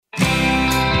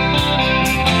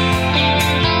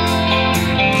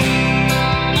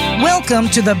Welcome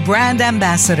to the Brand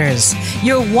Ambassadors,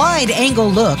 your wide-angle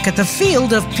look at the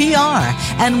field of PR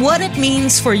and what it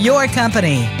means for your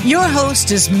company. Your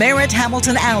host is Merritt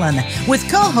Hamilton Allen with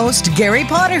co-host Gary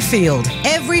Potterfield.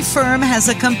 Every firm has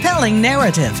a compelling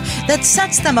narrative that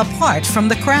sets them apart from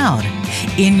the crowd.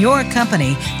 In your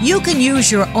company, you can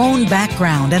use your own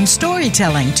background and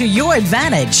storytelling to your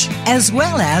advantage, as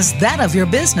well as that of your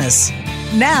business.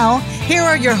 Now, here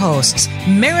are your hosts,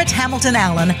 Merritt Hamilton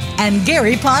Allen and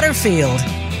Gary Potterfield.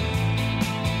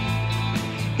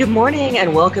 Good morning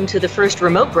and welcome to the first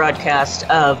remote broadcast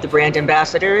of the Brand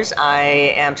Ambassadors. I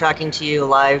am talking to you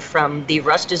live from the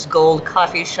Rust is Gold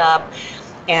coffee shop,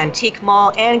 antique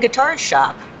mall, and guitar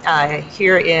shop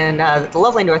here in the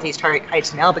lovely Northeast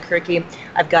Heights in Albuquerque.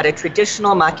 I've got a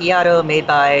traditional macchiato made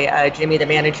by Jimmy, the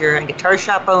manager and guitar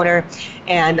shop owner,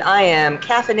 and I am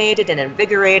caffeinated and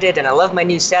invigorated, and I love my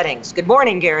new settings. Good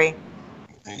morning, Gary.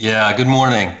 Yeah, good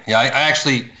morning. Yeah, I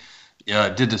actually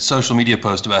did a social media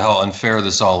post about how unfair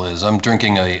this all is. I'm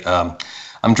drinking a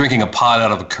pot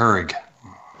out of a Keurig.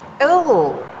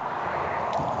 Oh.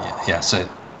 Yeah. So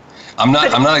I'm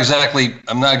not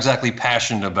exactly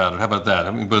passionate about it. How about that?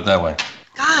 Let me put it that way.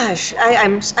 Gosh,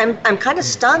 I'm kind of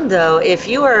stunned though. If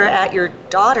you were at your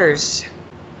daughter's.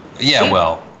 Yeah,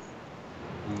 well.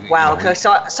 Wow. Okay,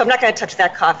 so I'm not going to touch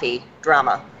that coffee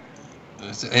drama.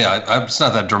 Yeah, it's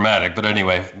not that dramatic, but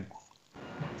anyway.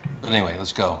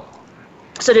 Let's go.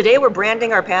 So today we're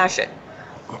branding our passion,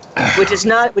 which is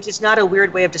not a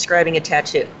weird way of describing a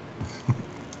tattoo.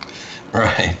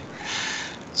 Right.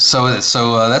 So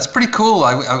that's pretty cool.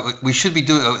 We should be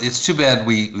doing. It's too bad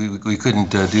we couldn't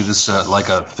do this like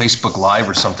a Facebook Live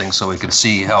or something, so we could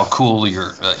see how cool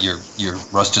your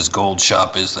Rust is Gold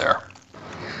shop is there.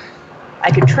 I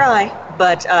could try,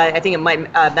 but I think it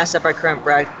might mess up our current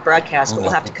broadcast. But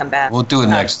we'll have to come back. We'll do it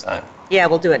next time. Yeah,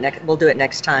 we'll do it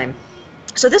next time.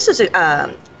 So this is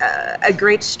a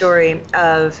great story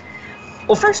of.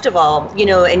 Well, first of all,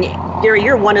 and Gary,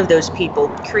 you're one of those people,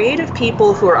 creative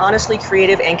people who are honestly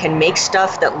creative and can make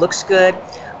stuff that looks good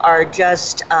are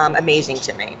just amazing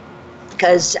to me.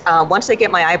 Because once I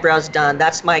get my eyebrows done,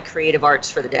 that's my creative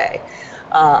arts for the day.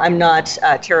 I'm not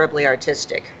terribly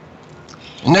artistic.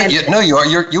 No, you are.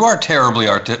 You are terribly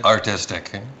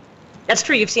artistic. That's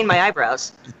true. You've seen my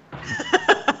eyebrows.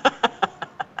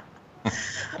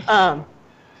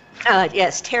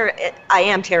 Yes, I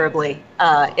am terribly.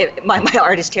 My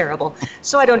art is terrible,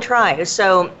 so I don't try.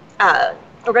 So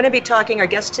we're going to be talking. Our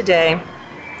guest today,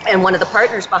 and one of the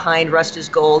partners behind Rust is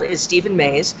Gold, is Steven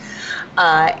Maes,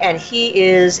 and he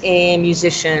is a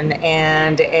musician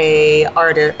and an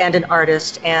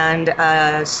artist and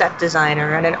a set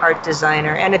designer and an art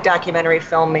designer and a documentary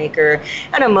filmmaker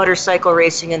and a motorcycle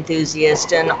racing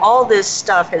enthusiast, and all this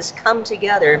stuff has come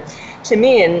together to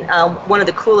me in one of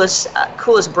the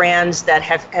coolest brands that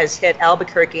has hit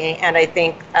Albuquerque and I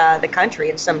think the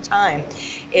country in some time.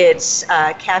 It's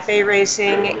cafe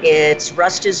racing, it's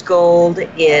Rust is Gold,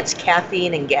 it's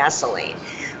Caffeine and Gasoline.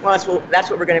 Well,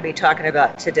 that's what we're going to be talking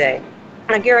about today.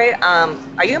 Now, Gary,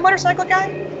 are you a motorcycle guy?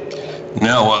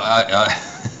 No,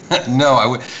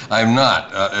 I'm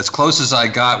not. As close as I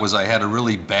got was I had a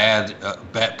really bad,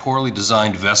 poorly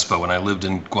designed Vespa when I lived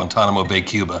in Guantanamo Bay,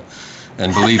 Cuba.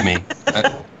 And believe me,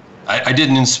 I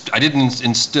didn't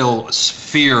instill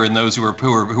fear in those who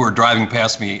were driving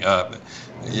past me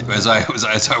as I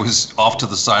was off to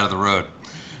the side of the road.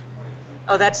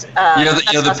 Oh, that's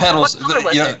the pedals. What color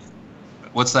was it?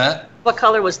 What's that? What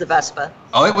color was the Vespa?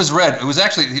 Oh, it was red. It was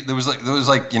actually there was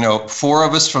like four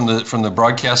of us from the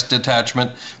broadcast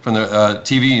detachment from the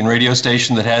TV and radio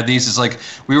station that had these. It's like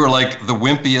we were like the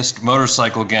wimpiest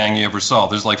motorcycle gang you ever saw.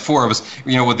 There's like four of us,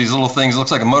 with these little things. It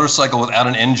looks like a motorcycle without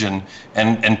an engine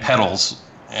and pedals,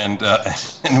 and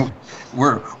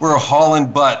we're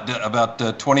hauling butt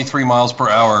about 23 miles per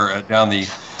hour down the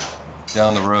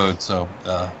road. So.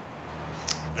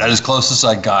 That is close as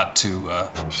I got to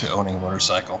owning a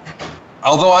motorcycle.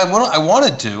 Although I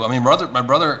wanted to. I mean, my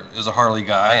brother is a Harley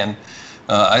guy, and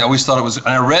I always thought it was. And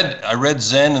I read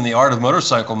Zen and the Art of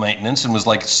Motorcycle Maintenance, and was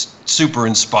like super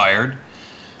inspired.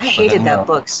 I hated that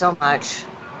book so much.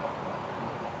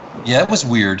 Yeah, it was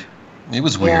weird. It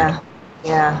was weird.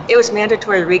 Yeah. It was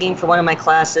mandatory reading for one of my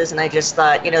classes, and I just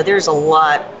thought, there's a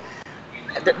lot.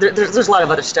 There's a lot of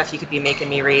other stuff you could be making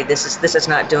me read. This is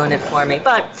not doing it for me.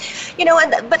 But,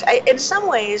 in some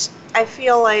ways, I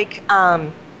feel like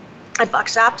at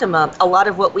Vox Optima, a lot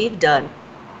of what we've done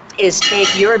is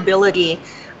take your ability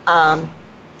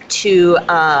to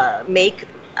make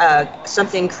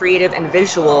something creative and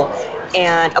visual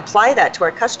and apply that to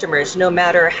our customers, no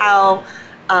matter how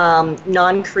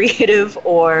non-creative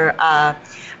or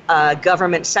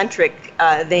government-centric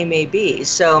they may be.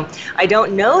 So I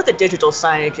don't know that digital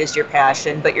signage is your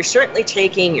passion, but you're certainly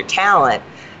taking your talent.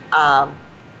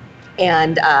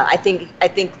 And I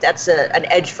think that's an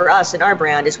edge for us in our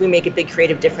brand, is we make a big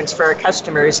creative difference for our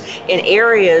customers in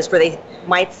areas where they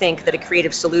might think that a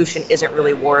creative solution isn't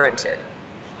really warranted.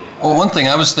 Well, one thing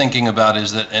I was thinking about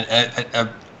is that,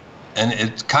 and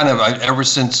it's kind of ever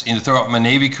since, throughout my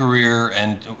Navy career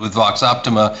and with Vox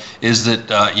Optima, is that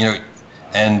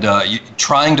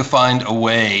trying to find a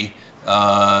way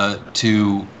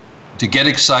to get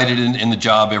excited in the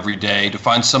job every day, to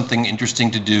find something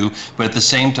interesting to do, but at the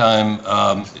same time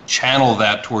channel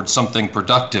that towards something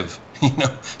productive,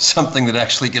 something that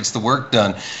actually gets the work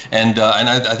done. And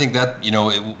I think that,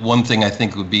 one thing I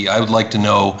think would be, I would like to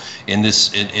know in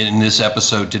this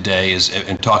episode today is,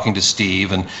 and talking to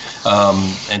Steve and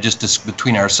just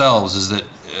between ourselves, is that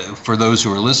for those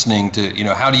who are listening to,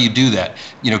 how do you do that?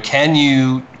 Can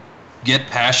you get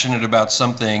passionate about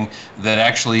something that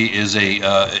actually is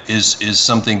is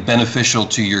something beneficial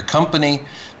to your company,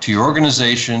 to your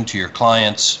organization, to your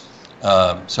clients?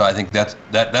 So I think that's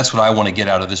what I want to get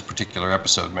out of this particular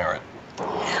episode, Merritt.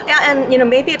 Yeah, and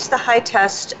maybe it's the high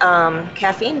test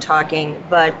caffeine talking,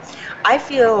 but I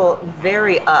feel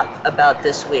very up about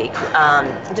this week.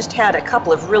 I just had a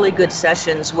couple of really good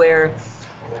sessions where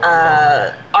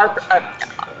our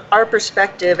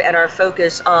perspective and our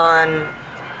focus on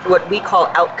what we call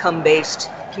outcome-based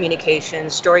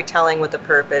communication, storytelling with a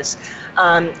purpose,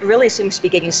 really seems to be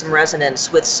getting some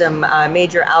resonance with some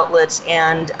major outlets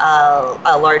and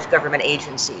large government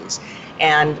agencies.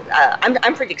 And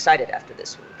I'm pretty excited after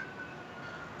this week.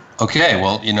 Okay,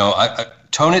 well, I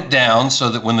tone it down so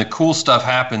that when the cool stuff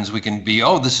happens, we can be,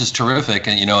 oh, this is terrific,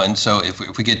 and so if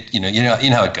we get, you know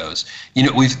how it goes.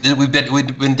 We've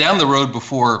been down the road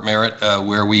before, Merritt,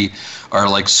 where we are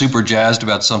like super jazzed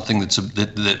about something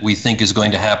that we think is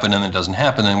going to happen and it doesn't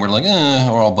happen, and we're like,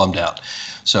 we're all bummed out.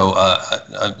 So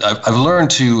I've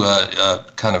learned to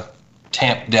kind of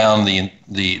tamp down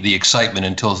the excitement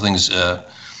until things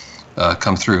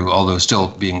come through, although still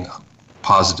being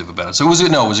positive about it. So it was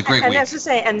a great week.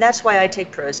 And that's why I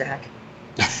take Prozac.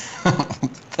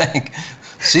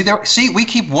 See, we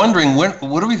keep wondering who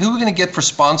are we going to get for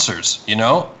sponsors,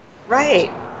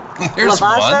 Right. There's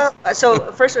Lavazza. one.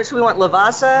 So first we want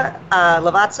Lavazza,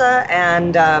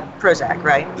 and Prozac,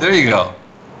 right? There you go.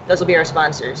 Those will be our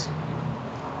sponsors.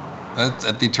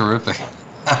 That'd be terrific.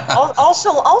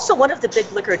 Also one of the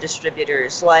big liquor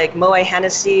distributors like Moët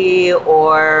Hennessy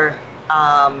or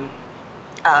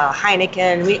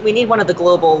Heineken. We need one of the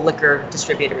global liquor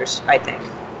distributors, I think.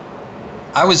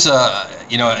 I was,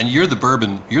 and you're the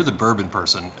bourbon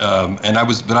person, and I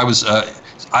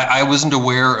wasn't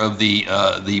aware of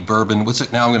the bourbon. What's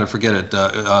it now? I'm going to forget it.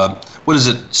 What is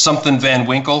it? Something Van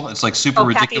Winkle. It's like super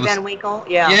ridiculous. Caffeine Van Winkle.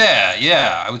 Yeah.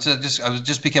 Yeah. I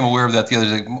just became aware of that the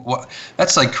other day.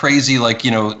 That's like crazy, like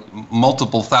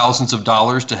multiple thousands of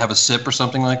dollars to have a sip or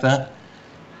something like that.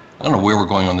 I don't know where we're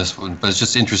going on this one, but it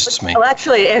just interests me. Well,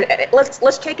 actually,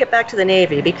 let's take it back to the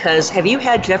Navy, because have you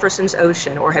had Jefferson's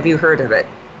Ocean, or have you heard of it?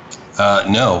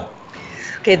 No.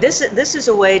 Okay, this is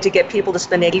a way to get people to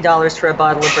spend $80 for a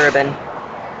bottle of bourbon,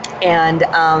 and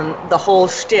the whole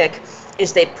shtick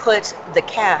is they put the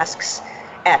casks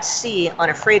at sea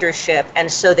on a freighter ship,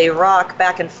 and so they rock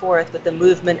back and forth with the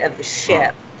movement of the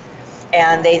ship.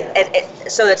 And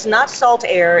so it's not salt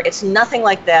air, it's nothing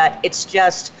like that. It's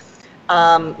just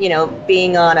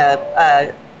being on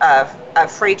a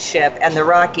freight ship, and the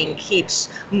rocking keeps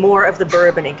more of the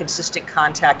bourbon in consistent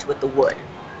contact with the wood.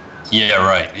 Yeah,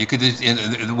 right. You could,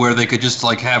 where they could just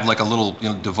like have like a little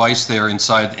device there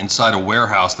inside a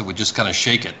warehouse that would just kind of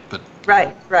shake it. But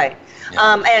right.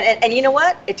 Yeah. And you know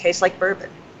what? It tastes like bourbon.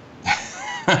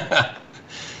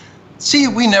 See,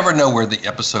 we never know where the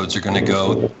episodes are going to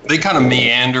go. They kind of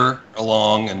meander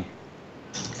along,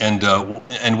 and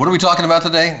what are we talking about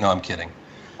today? No, I'm kidding.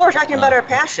 Well, we're talking about our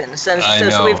passions, and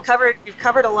so we've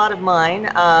covered a lot of mine.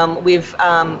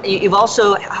 You've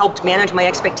also helped manage my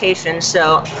expectations,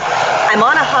 so I'm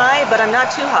on a high, but I'm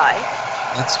not too high.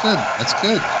 That's good.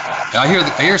 I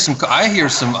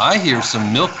hear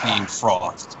some milk being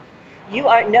frothed.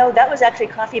 That was actually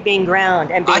coffee being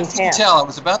ground and being tamped. I can tell. I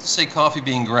was about to say coffee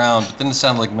being ground, but then it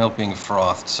sounded like milk being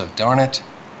frothed. So darn it.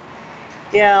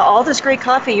 Yeah, all this great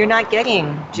coffee you're not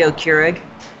getting, Joe Keurig.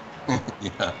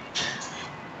 Yeah.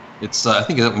 It's. I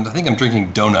think I'm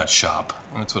drinking Donut Shop.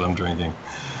 That's what I'm drinking.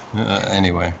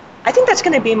 Anyway. I think that is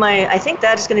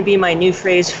going to be my new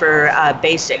phrase for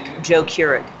basic, Joe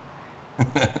Keurig.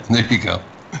 There you go.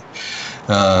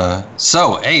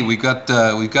 So, hey, we've got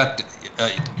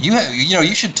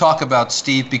you should talk about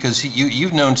Steve, because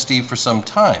you've known Steve for some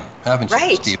time, haven't you,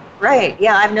 Right, Steve? right.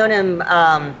 Yeah, I've known him,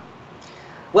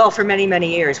 for many,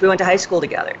 many years. We went to high school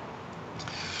together.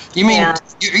 You mean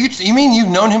you mean you've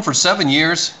known him for 7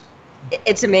 years?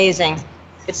 It's amazing.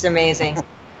 It's amazing.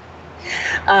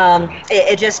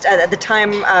 It just the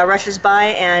time rushes by,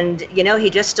 and he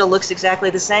just still looks exactly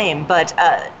the same. But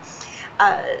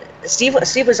Steve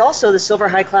was also the Silver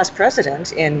High Class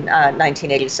president in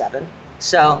 1987.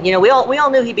 So we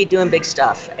all knew he'd be doing big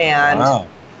stuff, and wow.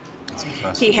 That's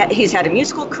impressive. he's had a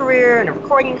musical career and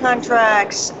recording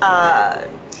contracts.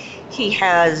 He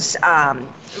has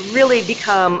really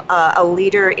become a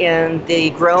leader in the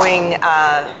growing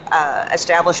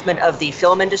establishment of the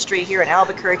film industry here in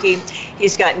Albuquerque.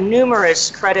 He's got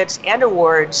numerous credits and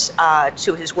awards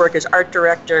to his work as art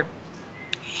director.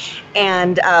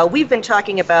 And we've been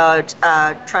talking about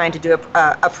trying to do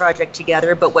a project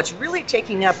together, but what's really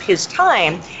taking up his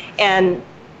time, and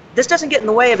this doesn't get in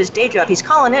the way of his day job. He's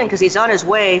calling in because he's on his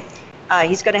way.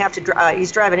 He's going to have to.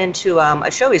 He's driving into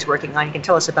a show he's working on. He can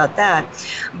tell us about that.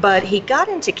 But he got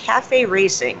into cafe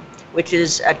racing, which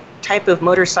is a type of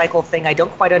motorcycle thing I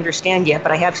don't quite understand yet,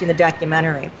 but I have seen the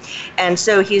documentary. And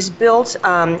so he's built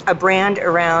a brand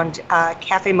around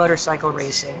cafe motorcycle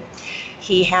racing.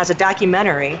 He has a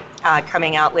documentary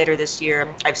coming out later this year.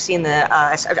 I've seen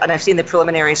the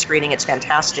preliminary screening. It's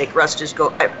fantastic.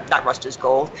 Not Rust is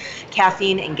Gold,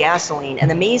 Caffeine and Gasoline. And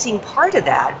the amazing part of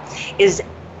that is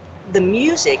the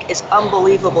music is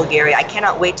unbelievable, Gary. I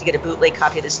cannot wait to get a bootleg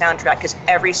copy of the soundtrack, because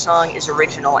every song is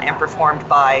original and performed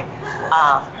by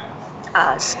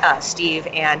Steve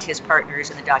and his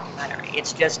partners in the documentary.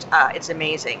 It's just, it's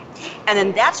amazing. And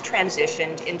then that's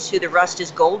transitioned into the Rust is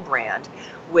Gold brand,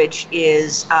 which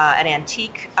is an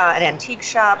antique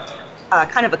shop,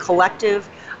 kind of a collective,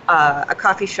 a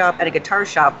coffee shop and a guitar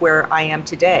shop where I am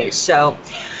today. So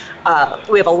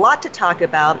we have a lot to talk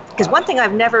about, because one thing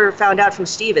I've never found out from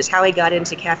Steve is how he got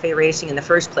into cafe racing in the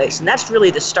first place, and that's really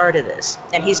the start of this.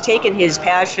 And he's taken his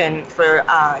passion for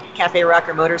cafe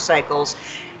rocker motorcycles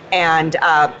and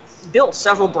built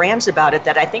several brands about it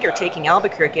that I think are taking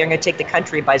Albuquerque and are going to take the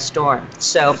country by storm.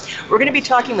 So we're going to be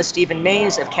talking with Steven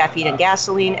Maes of Caffeine and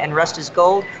Gasoline and Rust is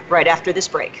Gold right after this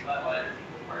break.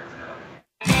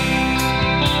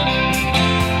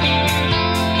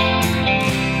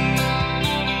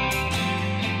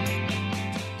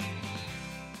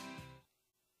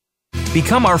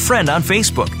 Become our friend on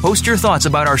Facebook. Post your thoughts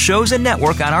about our shows and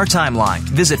network on our timeline.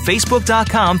 Visit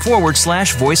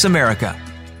facebook.com/Voice America.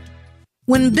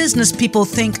 When business people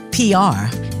think PR,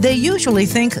 they usually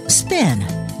think spin.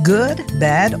 Good,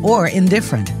 bad, or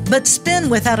indifferent. But spin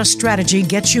without a strategy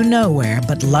gets you nowhere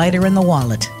but lighter in the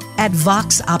wallet. At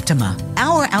Vox Optima,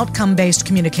 our outcome-based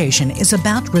communication is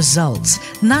about results,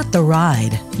 not the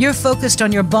ride. You're focused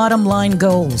on your bottom line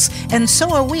goals, and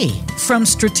so are we. From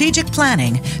strategic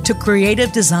planning to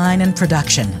creative design and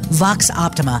production, Vox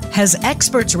Optima has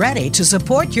experts ready to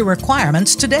support your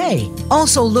requirements today.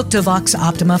 Also look to Vox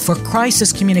Optima for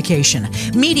crisis communication,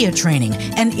 media training,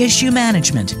 and issue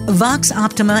management. Vox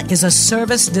Optima is a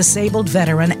service-disabled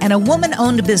veteran and a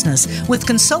woman-owned business with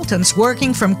consultants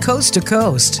working from coast to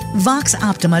coast. Vox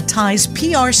Optima ties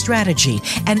PR strategy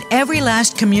and every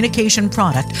last communication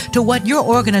product to what your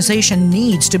organization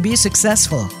needs to be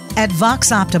successful. At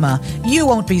Vox Optima, you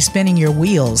won't be spinning your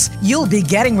wheels. You'll be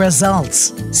getting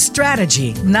results.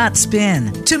 Strategy, not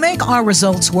spin. To make our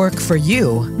results work for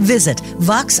you, visit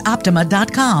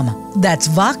voxoptima.com. That's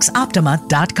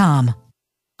voxoptima.com.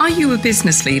 Are you a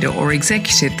business leader or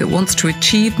executive that wants to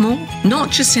achieve more? Not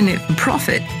just in it for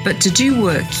profit, but to do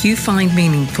work you find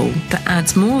meaningful that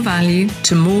adds more value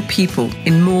to more people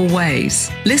in more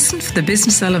ways. Listen for the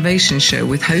Business Elevation Show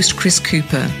with host Chris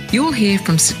Cooper. You'll hear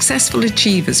from successful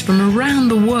achievers from around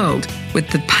the world with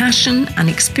the passion and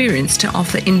experience to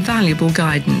offer invaluable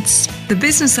guidance. The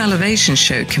Business Elevation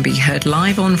Show can be heard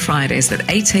live on Fridays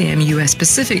at 8 a.m. US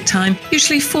Pacific Time,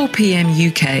 usually 4 p.m.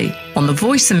 UK, on the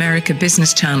Voice America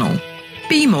Business Channel.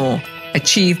 Be more,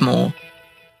 achieve more.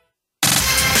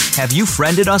 Have you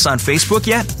friended us on Facebook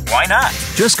yet? Why not?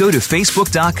 Just go to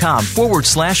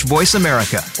facebook.com/Voice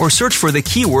America or search for the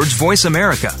keywords Voice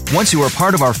America. Once you are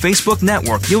part of our Facebook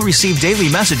network, you'll receive daily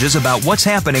messages about what's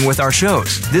happening with our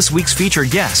shows, this week's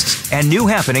featured guests, and new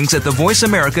happenings at the Voice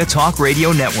America Talk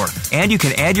Radio Network. And you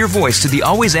can add your voice to the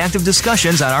always active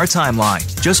discussions on our timeline.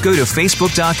 Just go to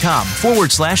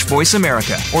facebook.com/Voice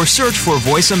America or search for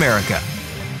Voice America.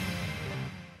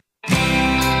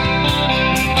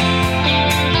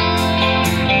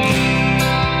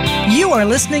 You are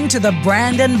listening to the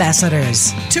Brand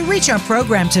Ambassadors. To reach our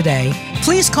program today,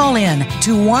 Please call in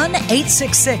to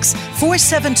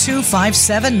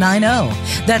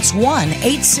 1-866-472-5790. That's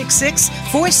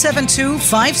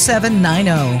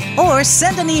 1-866-472-5790. Or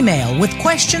send an email with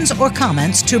questions or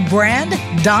comments to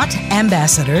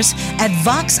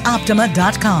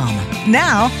brand.ambassadors@voxoptima.com.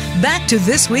 Now, back to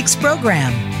this week's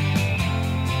program.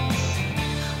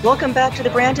 Welcome back to the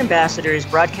Brand Ambassadors,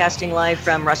 broadcasting live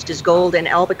from Rust is Gold in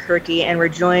Albuquerque, and we're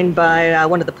joined by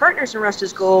one of the partners in Rust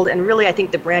is Gold, and really I think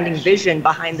the branding vision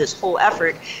behind this whole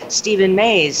effort, Steven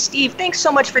Maes. Steve, thanks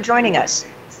so much for joining us.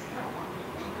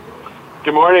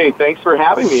 Good morning. Thanks for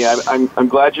having me. I'm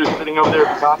glad you're sitting over there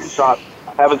at the coffee shop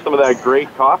having some of that great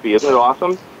coffee. Isn't it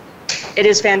awesome? It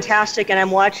is fantastic, and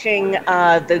I'm watching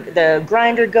the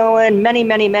grinder going,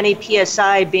 many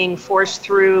PSI being forced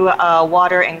through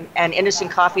water and innocent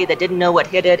coffee that didn't know what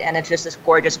hit it, and it's just this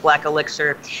gorgeous black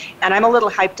elixir. And I'm a little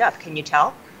hyped up, can you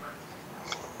tell?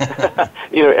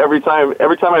 Every time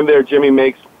I'm there, Jimmy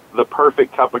makes the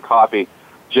perfect cup of coffee.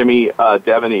 Jimmy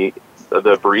Devaney,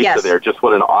 the barista there, just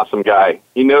what an awesome guy.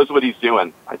 He knows what he's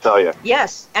doing, I tell you.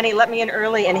 Yes, and he let me in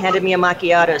early and handed me a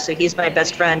macchiato, so he's my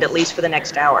best friend, at least for the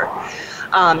next hour.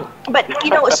 But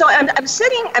so I'm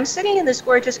sitting in this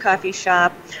gorgeous coffee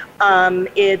shop.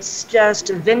 It's just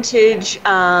vintage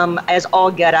as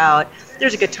all get out.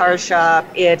 There's a guitar shop.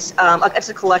 It's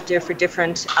a collective for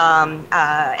different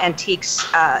antiques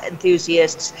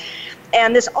enthusiasts.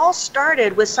 And this all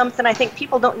started with something I think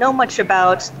people don't know much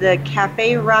about, the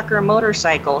Cafe Rocker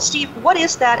motorcycle. Steve, what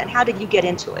is that, and how did you get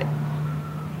into it?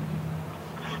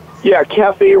 Yeah,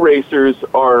 cafe racers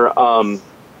are,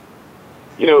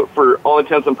 for all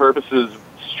intents and purposes,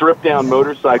 stripped-down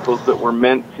motorcycles that were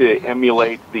meant to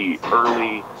emulate the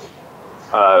early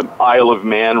Isle of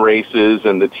Man races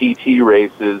and the TT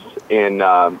races in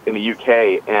the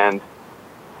UK. And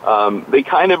they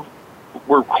kind of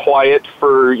were quiet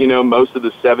for, most of the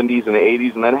 70s and the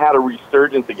 80s, and then had a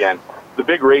resurgence again. The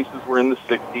big races were in the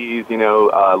 60s,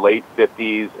 late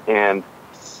 50s, and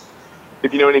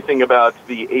if you know anything about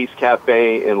the Ace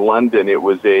Cafe in London, it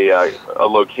was a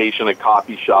location, a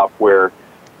coffee shop where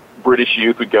British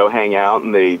youth would go hang out,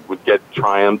 and they would get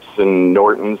Triumphs and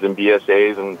Nortons and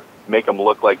BSAs and make them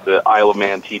look like the Isle of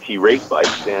Man TT race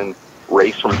bikes and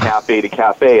race from cafe to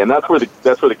cafe. And that's where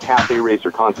the cafe racer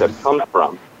concept comes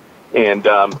from. And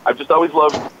I've just always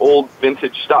loved old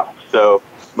vintage stuff, so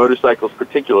motorcycles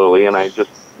particularly, and I just,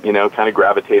 kind of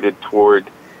gravitated toward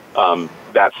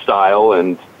that style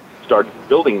and started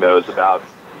building those about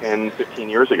 10, 15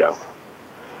 years ago.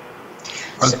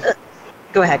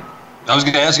 Go ahead. I was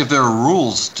going to ask if there are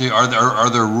rules. Are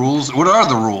there rules? What are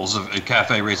the rules of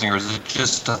cafe racing, or is it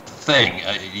just a thing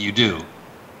you do?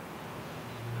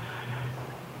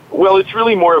 Well, it's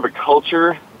really more of a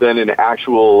culture than an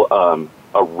actual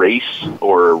a race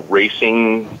or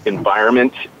racing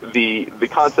environment. The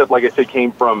concept, like I said,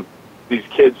 came from these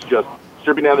kids just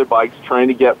stripping down their bikes, trying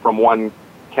to get from one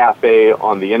cafe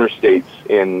on the interstates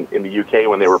in the UK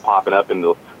when they were popping up in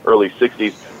the early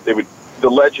 60s. The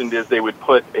legend is they would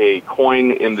put a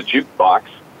coin in the jukebox,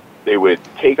 they would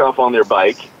take off on their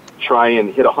bike, try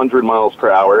and hit 100 miles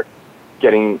per hour,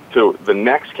 getting to the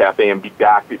next cafe and be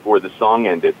back before the song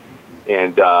ended.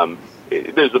 And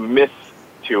there's a myth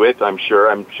to it, I'm sure.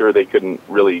 I'm sure they couldn't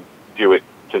really do it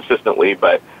consistently,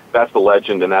 but that's the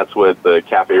legend, and that's what the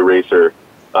cafe racer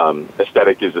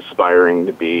aesthetic is aspiring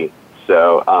to be.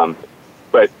 So,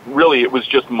 but really it was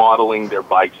just modeling their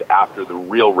bikes after the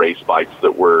real race bikes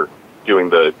that were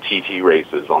doing the TT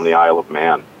races on the Isle of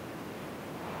Man,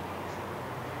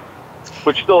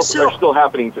 which they're still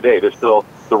happening today. The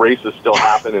races still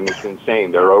happen, and it's insane.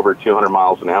 They're over 200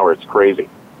 miles an hour. It's crazy.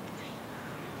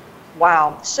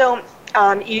 Wow. So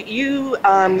you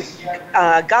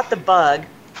got the bug.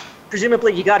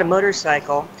 Presumably you got a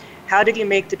motorcycle. How did you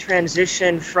make the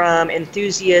transition from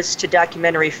enthusiast to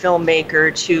documentary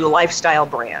filmmaker to lifestyle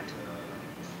brand?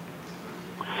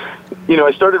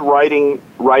 I started writing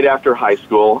right after high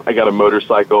school. I got a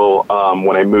motorcycle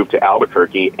when I moved to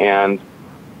Albuquerque, and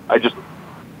I just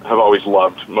have always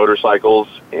loved motorcycles.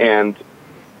 And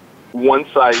once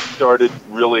I started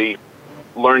really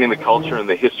learning the culture and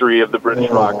the history of the British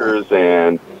rockers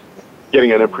and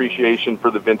getting an appreciation for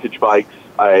the vintage bikes,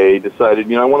 I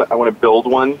decided, I want to build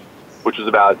one, which was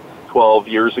about 12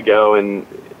 years ago, and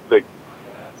the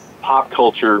pop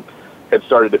culture had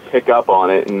started to pick up on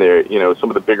it, and there, some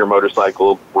of the bigger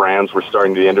motorcycle brands were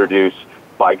starting to introduce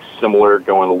bikes similar,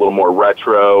 going a little more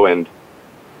retro, and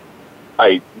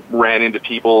I ran into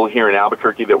people here in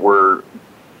Albuquerque that were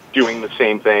doing the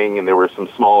same thing, and there were some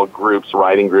small groups,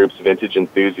 riding groups, vintage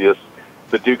enthusiasts,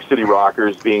 the Duke City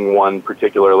Rockers being one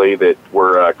particularly, that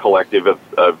were a collective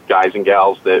of guys and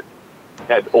gals that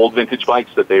had old vintage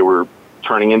bikes that they were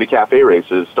turning into cafe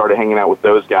races, started hanging out with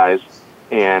those guys,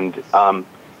 and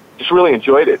just really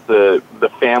enjoyed it.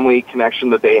 The family connection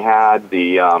that they had,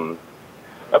 the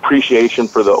appreciation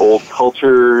for the old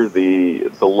culture, the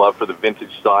love for the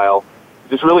vintage style,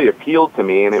 just really appealed to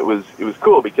me, and it was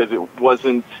cool because it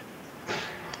wasn't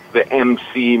the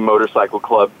MC motorcycle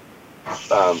club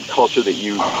culture that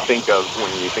you think of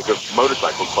when you think of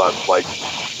motorcycle clubs like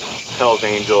Hells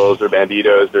Angels or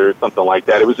Banditos or something like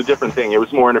that. It was a different thing. It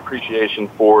was more an appreciation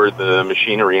for the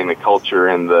machinery and the culture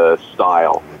and the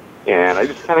style. And I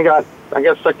just kind of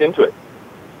got sucked into it.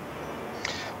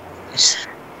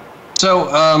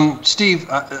 So, Steve,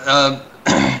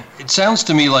 it sounds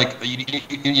to me like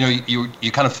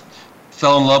you kind of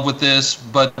fell in love with this,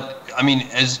 but I mean,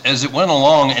 as it went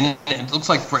along, and it looks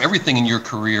like for everything in your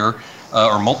career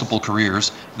or multiple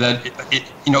careers, that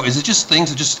is it just things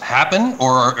that just happen,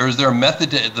 or is there a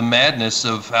method to the madness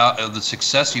of the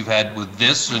success you've had with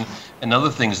this and other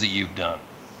things that you've done?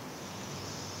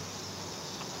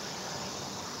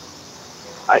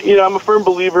 I'm a firm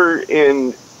believer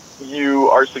in you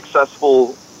are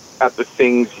successful at the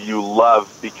things you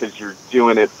love because you're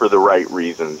doing it for the right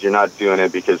reasons. You're not doing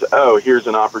it because, here's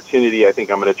an opportunity, I think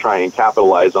I'm going to try and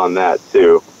capitalize on that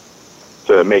to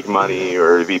make money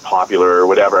or be popular or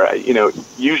whatever.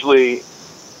 Usually,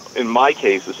 in my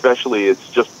case especially,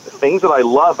 it's just things that I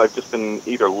love. I've just been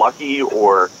either lucky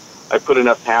or I put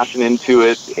enough passion into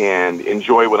it and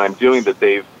enjoy what I'm doing that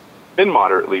they've been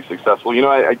moderately successful.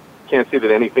 I can't say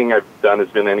that anything I've done has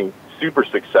been any super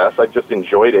success. I've just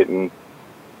enjoyed it, and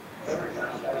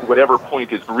whatever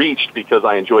point is reached because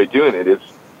I enjoy doing it is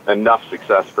enough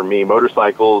success for me.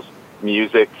 Motorcycles,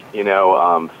 music,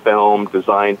 film,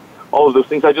 design, all of those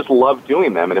things, I just love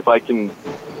doing them. And if I can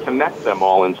connect them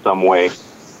all in some way,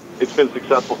 it's been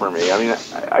successful for me. I mean,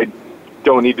 I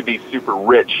don't need to be super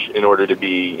rich in order to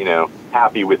be,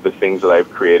 happy with the things that I've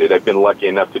created. I've been lucky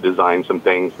enough to design some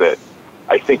things that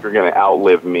I think are going to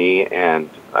outlive me, and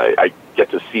I get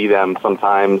to see them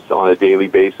sometimes on a daily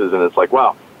basis, and it's like,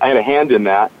 wow, I had a hand in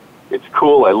that. It's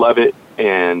cool. I love it,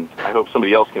 and I hope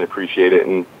somebody else can appreciate it.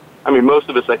 And I mean, most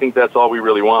of us, I think that's all we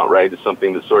really want, right? Is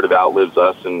something that sort of outlives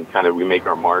us, and kind of we make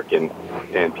our mark, and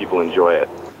people enjoy it.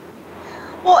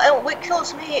 Well, and what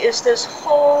kills me is this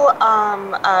whole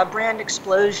brand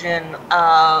explosion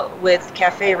with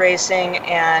cafe racing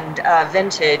and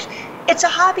vintage. It's a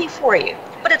hobby for you,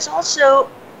 but it's also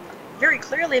very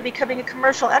clearly becoming a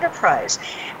commercial enterprise.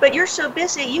 But you're so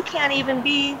busy, you can't even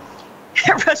be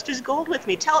at Rust is Gold with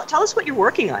me. Tell us what you're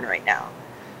working on right now.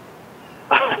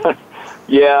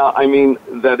 Yeah, I mean,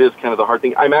 that is kind of the hard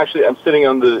thing. I'm sitting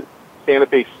on the Santa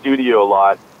Fe studio a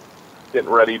lot, getting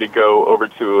ready to go over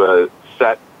to a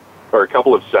set, or a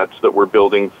couple of sets that we're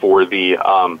building for the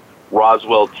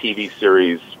Roswell TV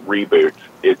series reboot.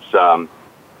 It's kind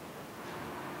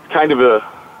of a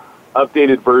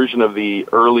updated version of the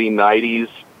early 90s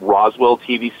Roswell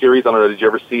TV series. I don't know, did you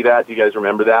ever see that? Do you guys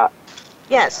remember that?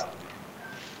 Yes.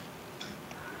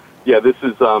 Yeah, this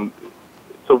is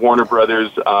it's a Warner Brothers.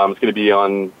 It's going to be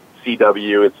on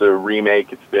CW. It's a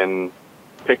remake. It's been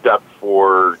picked up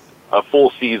for a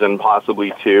full season,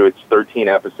 possibly two. It's 13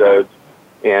 episodes,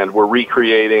 and we're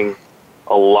recreating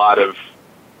a lot of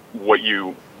what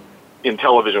you in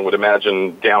television would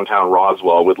imagine downtown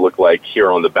Roswell would look like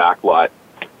here on the back lot.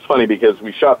 It's funny because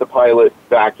we shot the pilot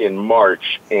back in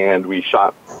March, and we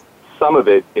shot some of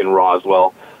it in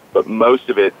Roswell, but most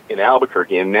of it in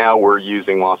Albuquerque, and now we're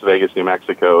using Las Vegas, New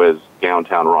Mexico as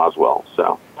downtown Roswell.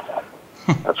 So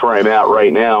that's where I'm at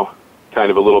right now, kind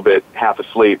of a little bit half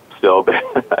asleep still,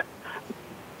 but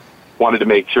wanted to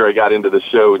make sure I got into the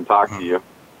show and talk to you.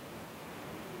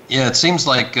 Yeah, it seems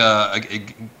like,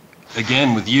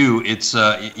 again, with you, it's,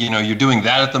 you're doing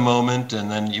that at the moment,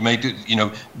 and then you may do,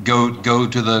 go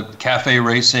to the cafe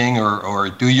racing or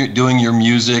doing your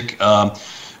music.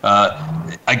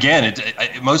 Again,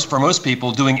 for most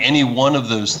people, doing any one of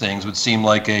those things would seem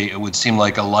like a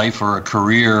life or a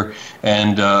career.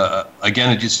 And again,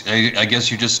 I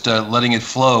guess you're just letting it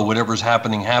flow. Whatever's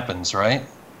happening happens, right?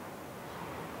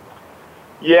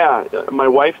 Yeah, my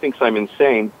wife thinks I'm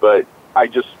insane, but I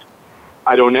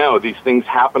don't know. These things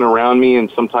happen around me,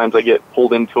 and sometimes I get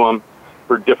pulled into them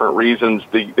for different reasons.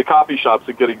 The coffee shop's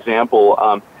a good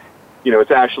example.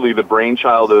 It's actually the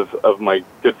brainchild of my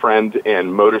good friend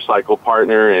and motorcycle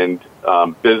partner and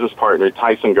business partner,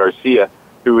 Tyson Garcia,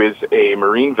 who is a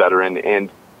Marine veteran. And,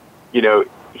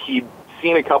 he'd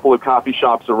seen a couple of coffee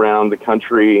shops around the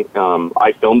country.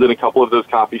 I filmed in a couple of those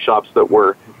coffee shops that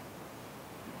were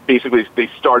basically, they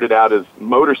started out as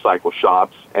motorcycle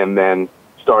shops and then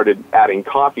started adding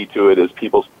coffee to it as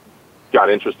people got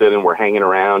interested and were hanging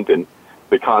around. And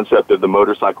the concept of the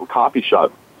motorcycle coffee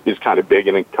shop is kind of big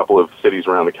in a couple of cities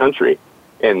around the country.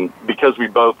 And because we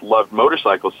both loved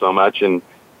motorcycles so much, and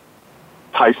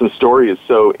Tyson's story is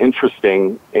so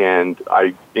interesting, and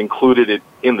I included it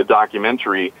in the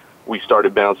documentary, we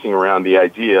started bouncing around the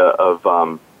idea of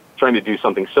trying to do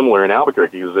something similar in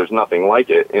Albuquerque, because there's nothing like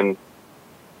it. And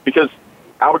because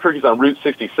Albuquerque's on Route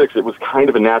 66, it was kind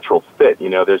of a natural fit. You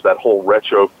know, there's that whole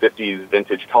retro 50s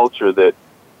vintage culture that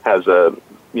has a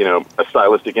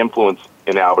stylistic influence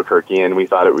in Albuquerque, and we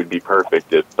thought it would be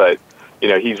perfect. But, you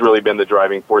know, he's really been the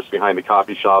driving force behind the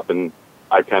coffee shop, and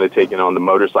I've kind of taken on the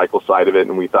motorcycle side of it,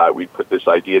 and we thought we'd put this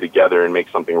idea together and make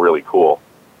something really cool.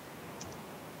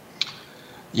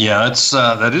 Yeah,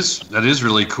 that is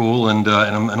really cool, and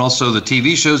also the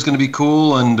TV show is going to be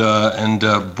cool, and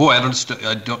boy,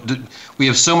 we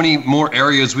have so many more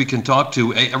areas we can talk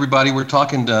to. Everybody, we're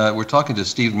talking to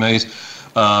Steven Maes,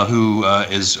 who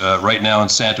is right now in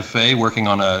Santa Fe working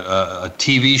on a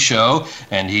TV show,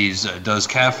 and he's does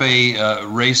cafe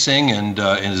racing, and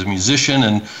is a musician,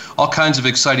 and all kinds of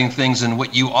exciting things. And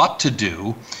what you ought to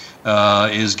do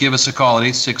is give us a call at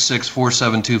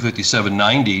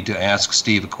 866-472-5790 to ask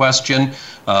Steve a question,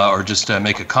 or just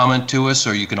make a comment to us,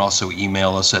 or you can also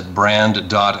email us at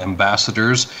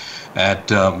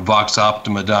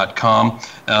brand.ambassadors@voxoptima.com.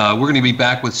 We're going to be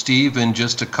back with Steve in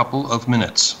just a couple of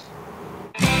minutes.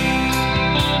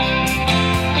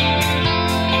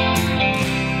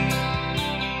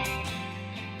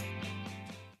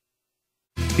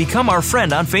 Become our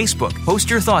friend on Facebook. Post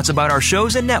your thoughts about our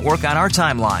shows and network on our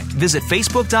timeline. Visit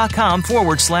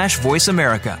facebook.com/Voice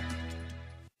America.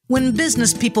 When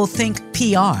business people think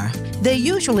PR, they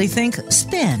usually think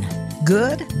spin.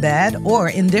 Good, bad, or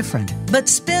indifferent. But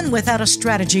spin without a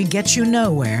strategy gets you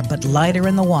nowhere but lighter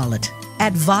in the wallet.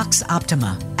 At Vox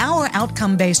Optima, our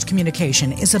outcome-based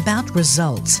communication is about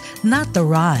results, not the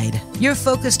ride. You're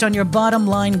focused on your bottom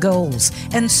line goals,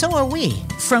 and so are we.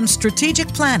 From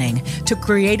strategic planning to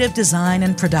creative design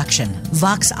and production,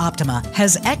 Vox Optima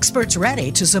has experts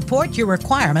ready to support your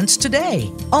requirements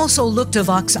today. Also look to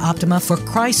Vox Optima for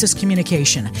crisis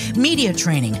communication, media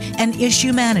training, and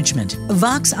issue management.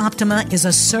 Vox Optima is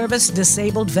a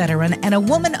service-disabled veteran and a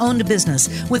woman-owned business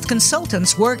with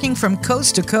consultants working from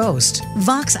coast to coast.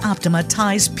 Vox Optima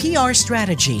ties PR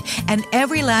strategy and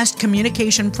every last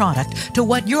communication product to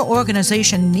what your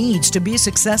organization needs to be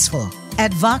successful.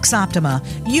 At Vox Optima,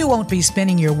 you won't be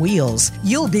spinning your wheels.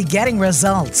 You'll be getting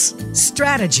results.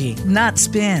 Strategy, not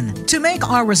spin. To make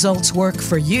our results work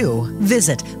for you,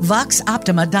 visit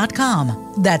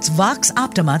voxoptima.com. That's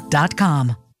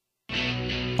voxoptima.com.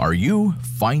 Are you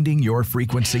finding your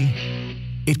frequency?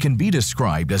 It can be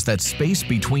described as that space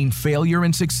between failure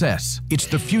and success. It's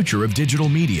the future of digital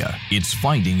media. It's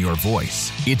finding your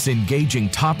voice. It's engaging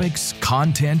topics,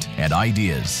 content, and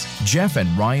ideas. Jeff and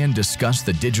Ryan discuss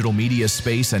the digital media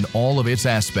space and all of its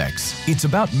aspects. It's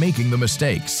about making the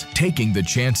mistakes, taking the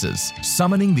chances,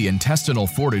 summoning the intestinal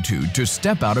fortitude to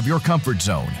step out of your comfort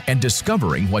zone, and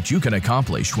discovering what you can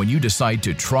accomplish when you decide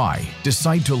to try,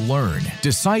 decide to learn,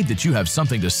 decide that you have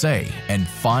something to say, and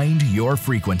find your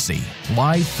frequency.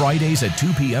 Live Fridays at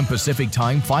 2 p.m. Pacific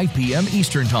Time, 5 p.m.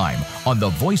 Eastern Time on the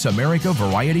Voice America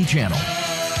Variety Channel.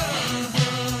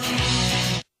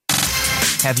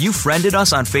 Have you friended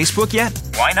us on Facebook yet?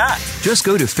 Why not? Just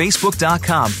go to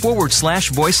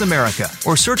facebook.com/Voice America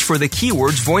or search for the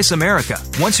keywords Voice America.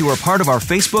 Once you are part of our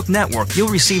Facebook network, you'll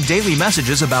receive daily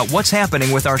messages about what's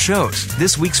happening with our shows,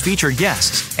 this week's featured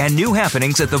guests, and new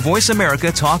happenings at the Voice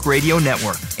America Talk Radio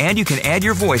Network. And you can add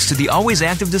your voice to the always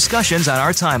active discussions on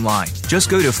our timeline. Just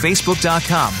go to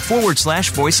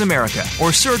facebook.com/Voice America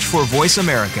or search for Voice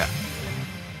America.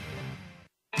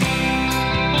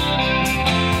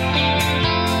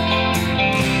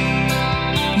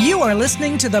 You are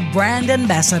listening to the Brand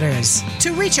Ambassadors.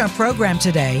 To reach our program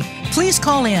today, please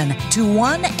call in to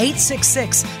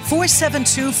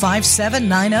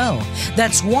 1-866-472-5790.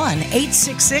 That's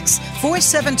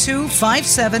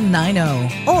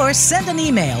 1-866-472-5790. Or send an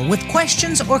email with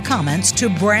questions or comments to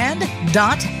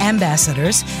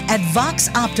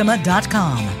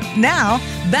brand.ambassadors@voxoptima.com. Now,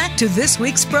 back to this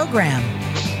week's program.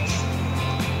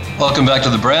 Welcome back to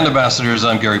the Brand Ambassadors.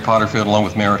 I'm Gary Potterfield, along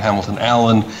with Merritt Hamilton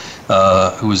Allen,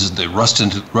 who is at the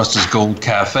Rusta's Gold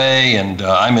Cafe, and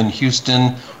I'm in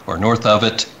Houston, or north of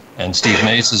it, and Steve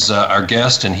Maes is our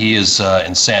guest, and he is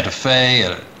in Santa Fe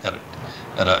at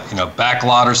a back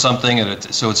lot or something,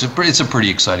 so it's a pretty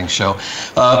exciting show.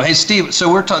 Hey Steve, so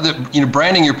we're talking,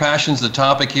 branding your passion's the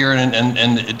topic here,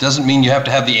 and it doesn't mean you have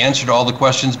to have the answer to all the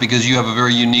questions, because you have a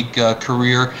very unique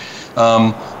career.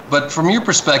 But from your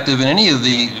perspective, in any of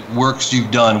the works you've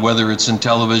done, whether it's in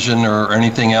television or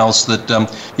anything else, that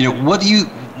what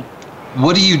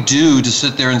do you do to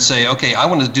sit there and say, okay, I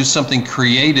want to do something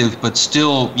creative, but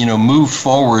still, move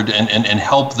forward and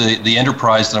help the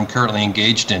enterprise that I'm currently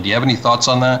engaged in? Do you have any thoughts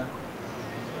on that?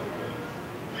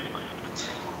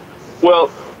 Well,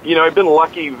 I've been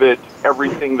lucky that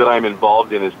everything that I'm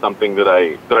involved in is something that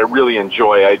I really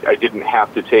enjoy. I didn't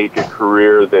have to take a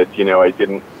career that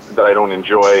I don't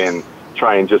enjoy and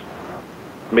try and just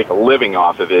make a living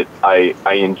off of it. I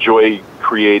enjoy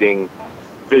creating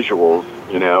visuals,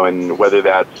 and whether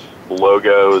that's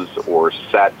logos or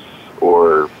sets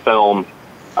or film,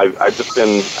 I've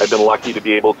been lucky to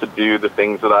be able to do the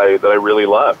things that I really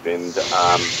love, and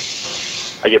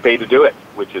I get paid to do it,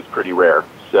 which is pretty rare.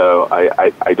 So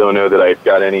I don't know that I've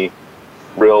got any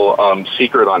real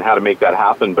secret on how to make that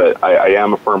happen, but I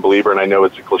am a firm believer, and I know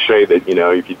it's a cliche that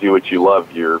if you do what you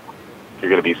love, you're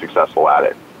going to be successful at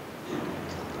it.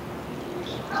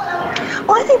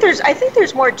 Well, I think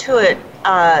there's more to it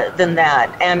than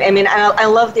that. And I mean, I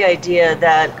love the idea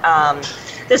that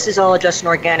this is all just an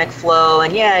organic flow.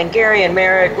 And Gary and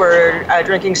Merritt were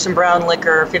drinking some brown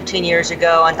liquor 15 years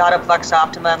ago and thought of Vox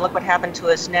Optima, and look what happened to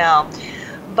us now.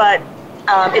 But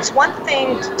it's one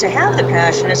thing to have the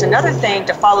passion, it's another thing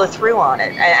to follow through on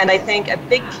it. And I think a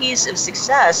big piece of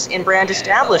success in brand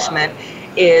establishment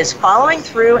is following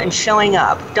through and showing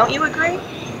up. Don't you agree?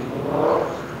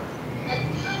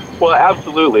 Well,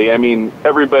 absolutely. I mean,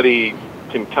 everybody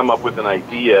can come up with an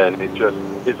idea, and it just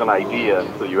is an idea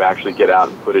until you actually get out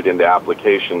and put it into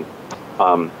application.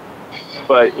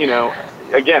 But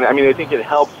again, I mean, I think it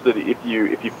helps that if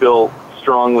you feel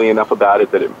strongly enough about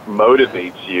it that it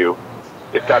motivates you,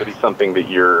 it's got to be something that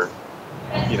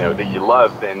that you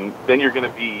love. Then you're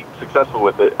going to be successful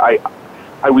with it.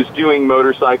 I was doing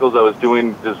motorcycles, I was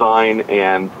doing design,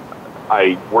 and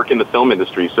I work in the film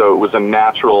industry, so it was a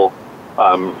natural,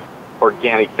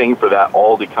 organic thing for that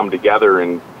all to come together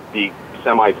and be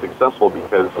semi-successful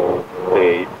because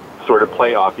they sort of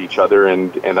play off each other,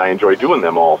 and I enjoy doing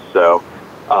them all. So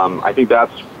I think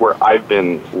that's where I've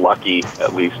been lucky,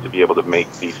 at least, to be able to make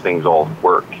these things all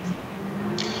work.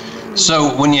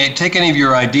 So when you take any of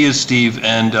your ideas, Steve,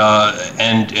 and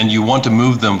you want to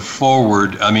move them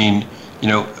forward, I mean,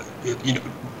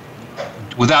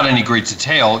 without any great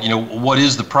detail, what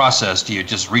is the process? Do you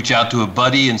just reach out to a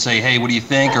buddy and say, "Hey, what do you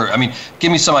think?" Or, I mean,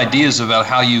 give me some ideas about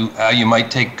how you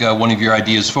might take one of your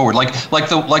ideas forward, like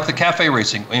the cafe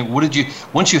racing. I mean, what did you,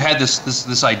 once you had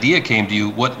this idea came to you,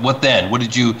 what then?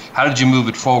 How did you move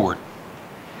it forward?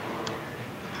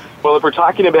 Well, if we're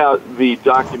talking about the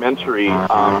documentary,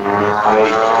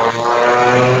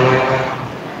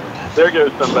 there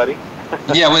goes somebody.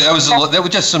 Yeah, that was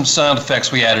just some sound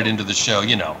effects we added into the show,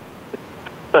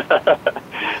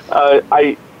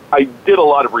 I did a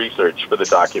lot of research for the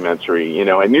documentary.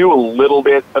 I knew a little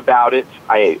bit about it.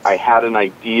 I had an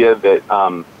idea that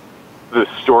the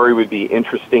story would be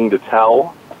interesting to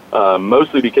tell,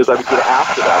 mostly because I would get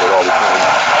asked about it all the time.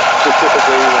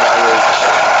 Specifically when I was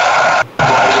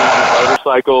riding a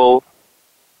motorcycle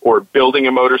or building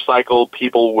a motorcycle,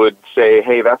 people would say,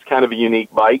 "Hey, that's kind of a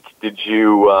unique bike.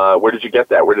 Where did you get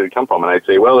that? Where did it come from?" And I'd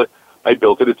say, "Well, I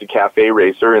built it. It's a cafe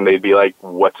racer." And they'd be like,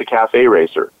 "What's a cafe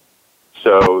racer?"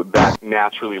 So that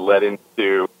naturally led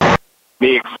into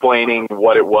me explaining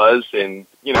what it was. And,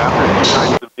 after a few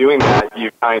times of doing that,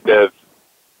 you kind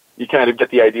of get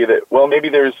the idea that, well, maybe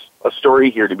there's a story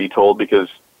here to be told because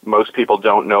most people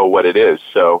don't know what it is.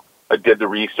 So I did the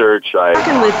research. I talked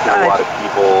to a lot of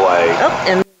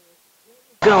people.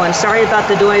 Going. Sorry about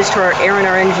the noise to Aaron,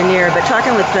 our engineer, but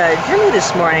talking with Jimmy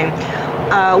this morning,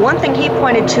 one thing he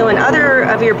pointed to, and other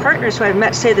of your partners who I've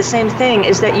met say the same thing,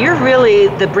 is that you're really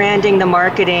the branding, the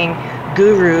marketing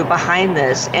guru behind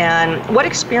this. And what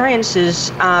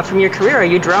experiences from your career are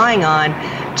you drawing on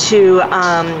to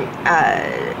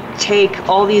take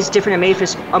all these different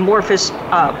amorphous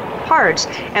parts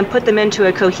and put them into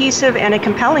a cohesive and a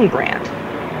compelling brand?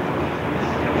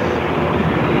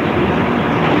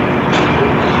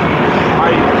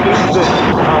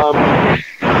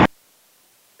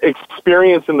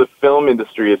 Experience in the film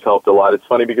industry has helped a lot. It's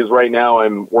funny because right now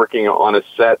I'm working on a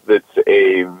set that's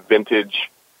a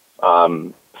vintage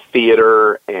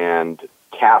theater and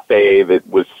cafe that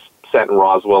was set in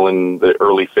Roswell in the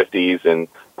early 50s, and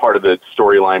part of the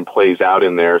storyline plays out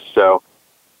in there. So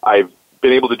I've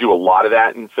been able to do a lot of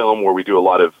that in film, where we do a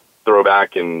lot of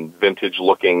throwback and vintage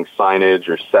looking signage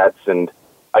or sets, and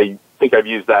I think I've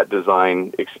used that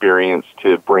design experience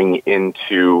to bring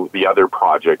into the other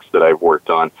projects that I've worked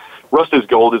on. Rust is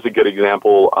Gold is a good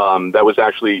example. That was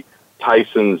actually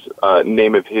Tyson's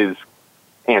name of his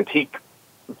antique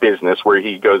business where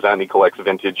he goes out and he collects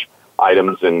vintage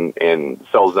items and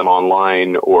sells them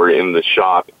online or in the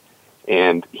shop.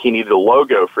 And he needed a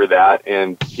logo for that,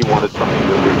 and he wanted something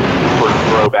that was sort of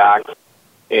throwback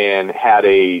and had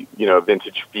a, you know,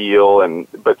 vintage feel,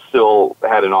 but still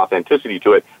had an authenticity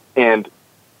to it, and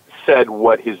said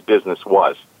what his business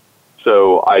was.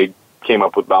 So I came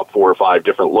up with about 4 or 5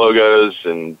 different logos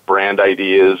and brand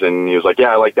ideas, and he was like,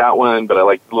 yeah, I like that one, but I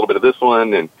like a little bit of this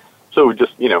one. And so we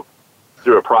just, you know,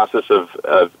 through a process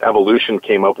of evolution,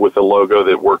 came up with a logo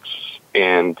that works,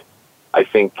 and I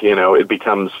think, you know, it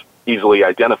becomes easily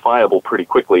identifiable pretty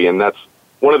quickly. And that's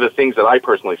one of the things that I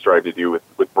personally strive to do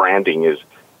with branding, is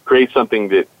create something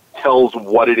that tells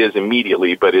what it is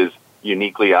immediately, but is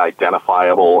uniquely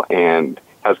identifiable and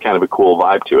has kind of a cool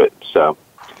vibe to it. So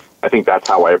I think that's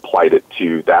how I applied it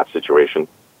to that situation.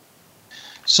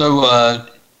 So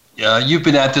you've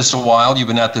been at this a while. You've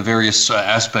been at the various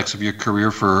aspects of your career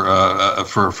for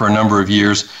a number of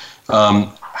years.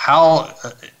 How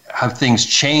have things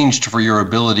changed for your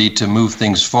ability to move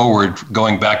things forward,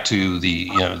 going back to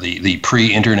the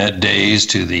pre-internet days,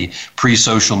 to the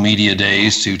pre-social media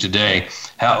days, to today?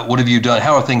 What have you done?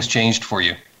 How have things changed for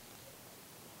you?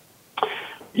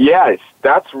 Yeah,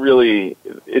 it's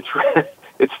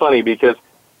funny because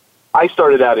I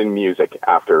started out in music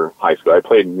after high school. I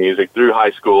played music through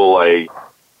high school. I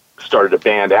started a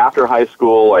band after high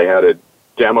school. I had a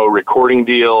demo recording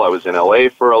deal. I was in LA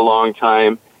for a long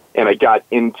time, and I got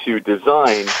into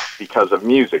design because of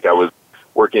music. I was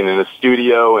working in a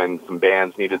studio, and some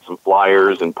bands needed some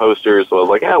flyers and posters, so I was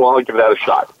like, yeah, well, I'll give that a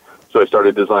shot. So I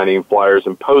started designing flyers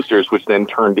and posters, which then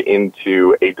turned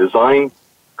into a design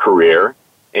career.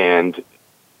 And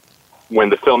when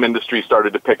the film industry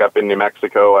started to pick up in New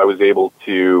Mexico, I was able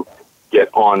to get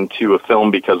onto a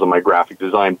film because of my graphic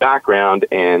design background,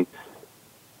 and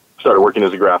started working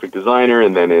as a graphic designer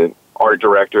and then an art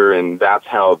director, and that's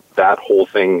how that whole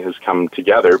thing has come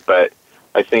together. But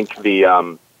I think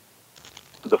the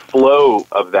flow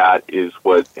of that is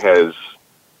what has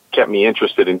kept me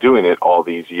interested in doing it all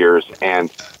these years,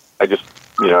 and I just,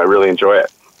 I really enjoy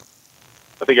it.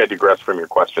 I think I digressed from your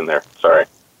question there. Sorry.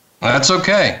 That's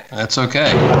okay. That's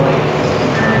okay.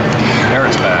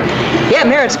 Merritt's back. Yeah,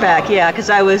 Merritt's back. Yeah,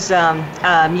 because I was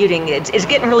muting. It's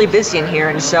getting really busy in here,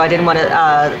 and so I didn't want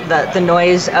the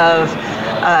noise of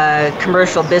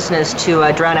commercial business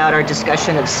to drown out our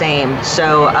discussion of same.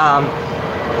 So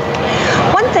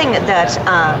one thing that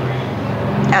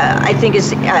I think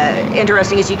is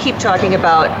interesting is you keep talking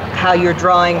about how you're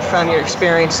drawing from your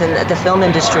experience in the film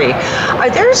industry. Are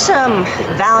there some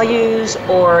values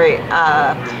or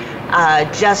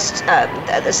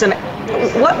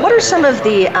what are some of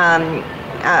the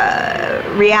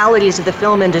realities of the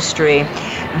film industry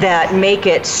that make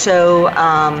it so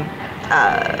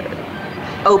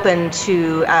open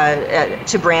to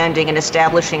branding and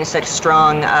establishing such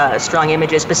strong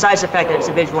images, besides the fact that it's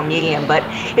a visual medium? But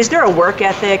is there a work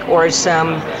ethic or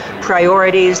some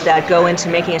priorities that go into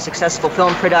making a successful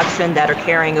film production that are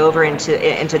carrying over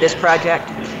into this project?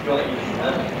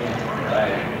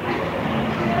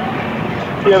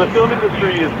 Yeah, the film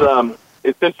industry is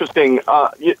it's interesting.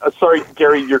 Sorry,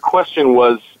 Gary, your question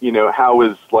was, how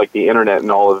is like the internet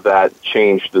and all of that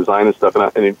changed design and stuff?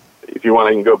 And if you want,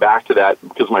 I can go back to that,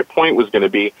 because my point was going to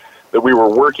be that we were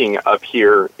working up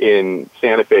here in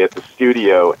Santa Fe at the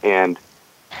studio, and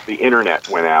the internet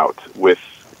went out with,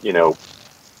 I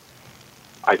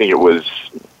think it was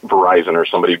Verizon or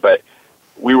somebody, but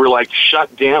we were like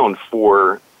shut down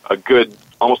for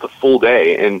almost a full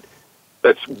day. And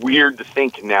that's weird to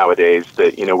think nowadays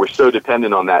that, we're so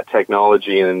dependent on that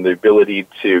technology and the ability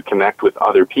to connect with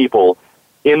other people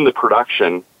in the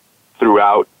production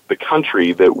throughout the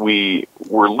country that we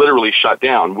were literally shut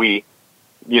down. We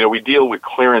deal with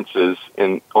clearances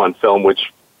on film,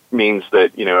 which means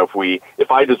that,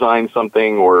 if I design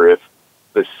something, or if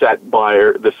the set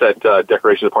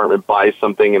decoration department buys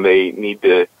something and they need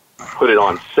to put it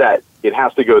on set, it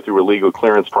has to go through a legal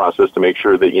clearance process to make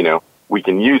sure that, we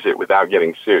can use it without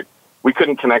getting sued. We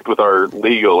couldn't connect with our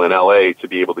legal in LA to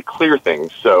be able to clear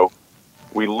things, so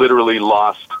we literally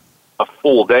lost a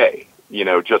full day,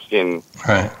 just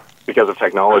because of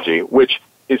technology, which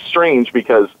is strange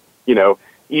because,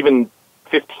 even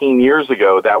 15 years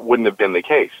ago, that wouldn't have been the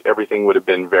case. Everything would have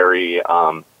been very,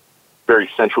 very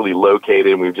centrally located,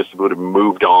 and we just would have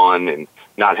moved on and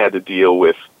not had to deal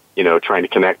with, trying to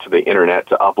connect to the internet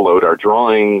to upload our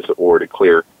drawings or to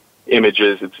clear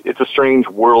images. It's a strange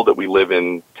world that we live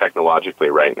in technologically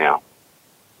right now.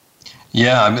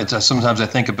 Yeah, sometimes I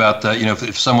think about that.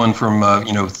 If someone from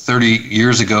 30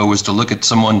 years ago was to look at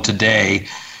someone today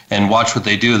and watch what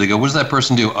they do. They go, what does that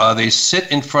person do? They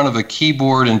sit in front of a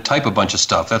keyboard and type a bunch of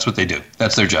stuff. That's what they do.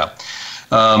 That's their job.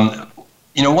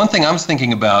 One thing I was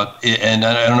thinking about, and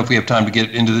I don't know if we have time to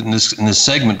get into this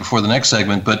segment before the next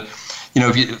segment, but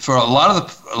for a lot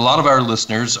of our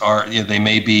listeners they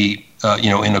may be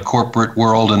in a corporate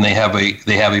world and they have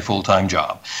a full-time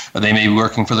job. They may be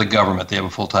working for the government. They have a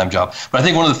full-time job. But I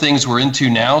think one of the things we're into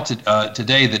now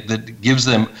today that gives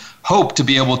them hope to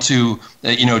be able to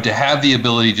to have the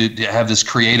ability to have this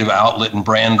creative outlet and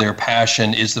brand their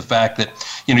passion is the fact that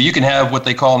you can have what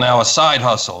they call now a side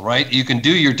hustle, right? You can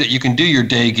do your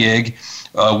day gig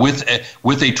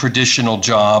with a traditional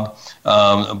job,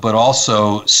 but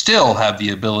also still have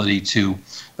the ability to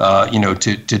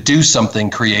to do something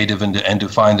creative and to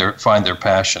find their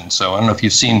passion. So I don't know if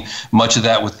you've seen much of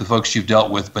that with the folks you've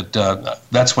dealt with, but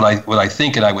that's what I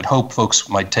think, and I would hope folks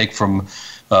might take from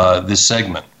this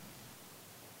segment.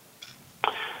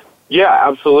 Yeah,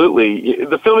 absolutely.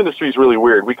 The film industry is really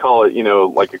weird. We call it,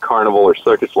 like a carnival or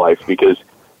circus life, because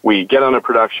we get on a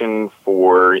production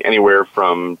for anywhere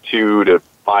from 2 to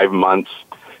 5 months.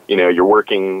 You're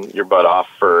working your butt off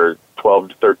for 12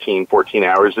 to 13, 14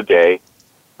 hours a day.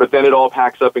 But then it all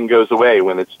packs up and goes away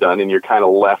when it's done, and you're kind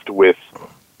of left with,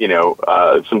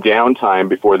 some downtime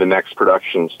before the next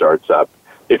production starts up.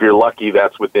 If you're lucky,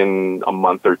 that's within a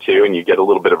month or two, and you get a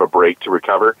little bit of a break to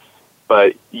recover.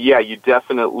 But, yeah, you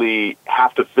definitely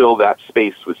have to fill that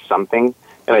space with something,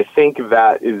 and I think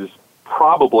that is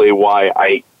probably why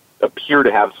I appear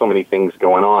to have so many things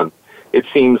going on. It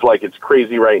seems like it's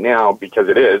crazy right now, because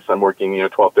it is. I'm working,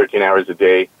 12, 13 hours a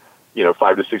day,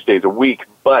 5 to 6 days a week.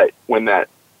 But when that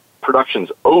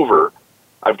production's over,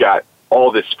 I've got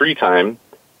all this free time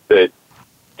that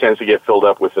tends to get filled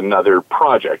up with another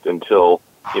project until,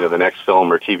 the next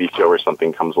film or TV show or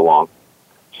something comes along.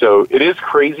 So it is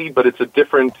crazy, but it's a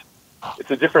different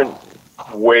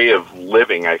way of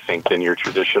living, I think, than your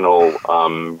traditional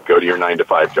go to your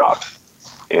 9-to-5 job.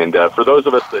 And for those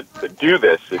of us that do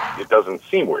this, it doesn't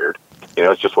seem weird.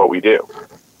 It's just what we do.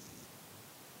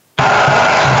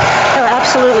 Oh,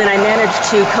 absolutely, and I managed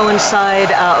to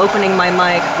coincide opening my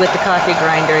mic with the coffee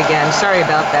grinder again. Sorry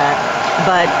about that.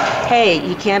 But, hey,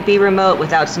 you can't be remote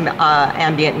without some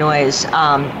ambient noise.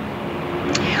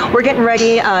 We're getting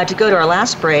ready to go to our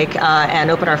last break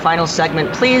and open our final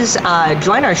segment. Please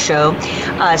join our show.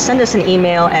 Send us an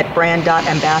email at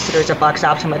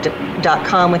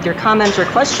brand.ambassadors@voxoptima.com with your comments or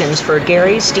questions for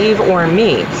Gary, Steve, or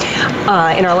me.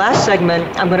 In our last segment,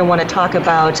 I'm going to want to talk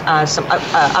about some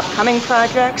upcoming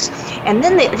projects, and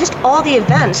then just all the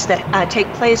events that take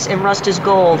place in Rust is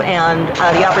Gold and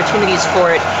the opportunities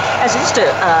for it as just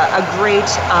a great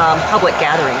public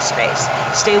gathering space.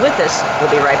 Stay with us.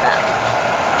 We'll be right back.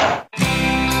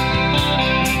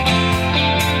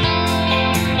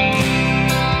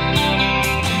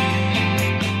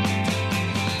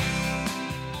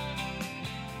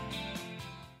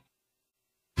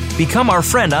 Become our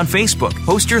friend on Facebook.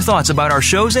 Post your thoughts about our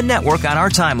shows and network on our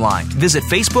timeline. Visit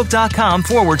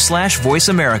facebook.com/Voice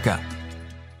America.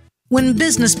 When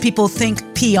business people think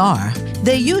PR,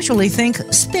 they usually think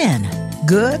spin.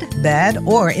 Good, bad,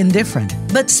 or indifferent.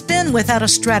 But spin without a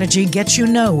strategy gets you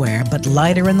nowhere but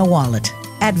lighter in the wallet.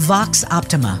 At Vox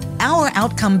Optima, our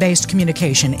outcome-based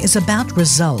communication is about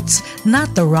results,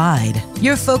 not the ride.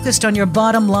 You're focused on your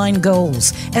bottom line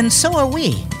goals, and so are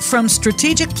we. From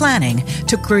strategic planning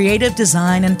to creative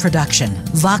design and production,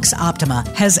 Vox Optima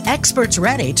has experts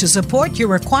ready to support your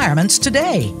requirements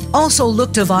today. Also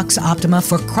look to Vox Optima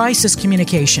for crisis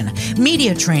communication,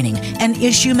 media training, and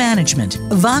issue management.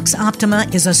 Vox Optima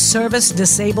is a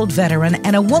service-disabled veteran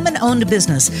and a woman-owned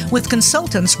business with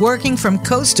consultants working from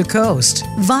coast to coast.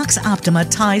 Vox Optima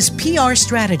ties PR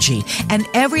strategy and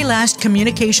every last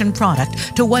communication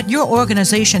product to what your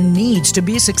organization needs to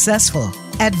be successful.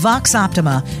 At Vox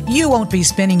Optima, you won't be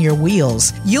spinning your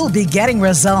wheels. You'll be getting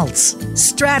results.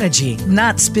 Strategy,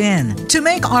 not spin. To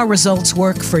make our results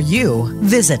work for you,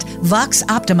 visit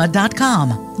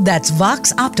voxoptima.com. That's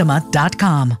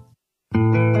voxoptima.com.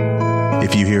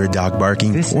 If you hear a dog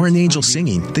barking or an angel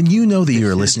singing, then you know that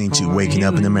you're listening to Waking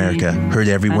Up in America. Heard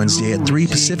every Wednesday at 3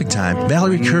 Pacific Time,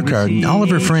 Valerie Kirkard and all of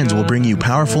her friends will bring you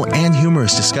powerful and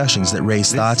humorous discussions that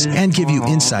raise thoughts and give you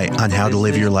insight on how to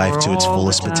live your life to its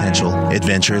fullest potential.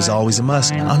 Adventure is always a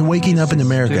must on Waking Up in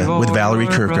America with Valerie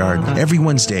Kirkard every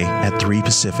Wednesday at 3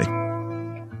 Pacific.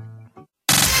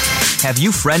 Have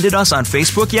you friended us on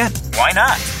Facebook yet? Why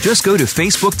not? Just go to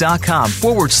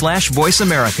facebook.com/Voice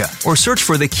America or search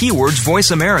for the keywords Voice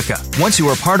America. Once you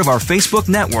are part of our Facebook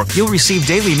network, you'll receive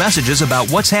daily messages about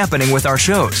what's happening with our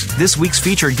shows, this week's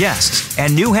featured guests,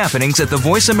 and new happenings at the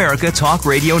Voice America Talk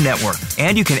Radio Network.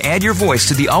 And you can add your voice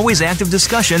to the always active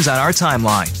discussions on our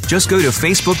timeline. Just go to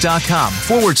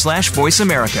facebook.com/Voice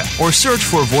America or search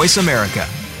for Voice America.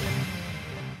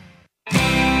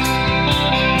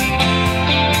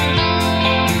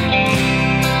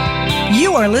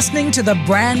 You are listening to the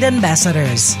Brand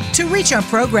Ambassadors. To reach our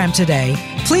program today,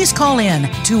 please call in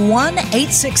to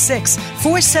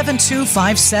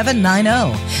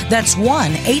 1-866-472-5790. That's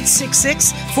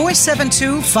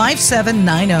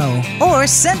 1-866-472-5790. Or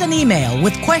send an email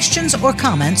with questions or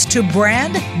comments to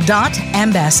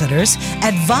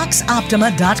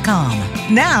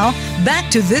brand.ambassadors@voxoptima.com. Now,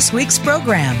 back to this week's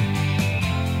program.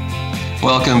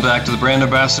 Welcome back to the Brand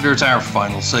Ambassadors, our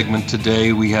final segment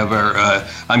today. We have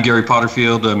I'm Gary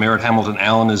Potterfield. Merritt Hamilton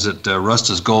Allen is at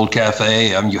Rusta's Gold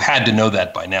Cafe. You had to know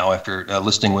that by now after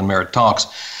listening when Merritt talks,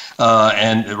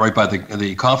 and right by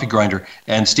the coffee grinder.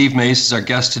 And Steve Maes is our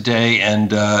guest today.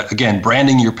 And again,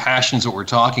 branding your passion is what we're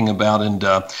talking about. And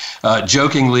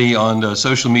jokingly on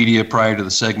social media prior to the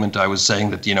segment, I was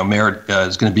saying that Merritt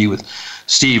is going to be with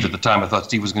Steve. At the time, I thought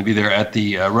Steve was going to be there at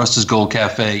the Rusta's Gold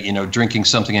Cafe, drinking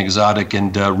something exotic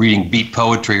and reading beat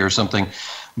poetry or something.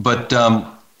 But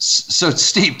so,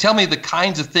 Steve, tell me the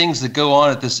kinds of things that go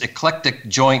on at this eclectic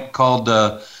joint called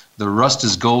the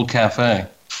Rusta's Gold Cafe.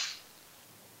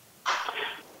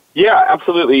 Yeah,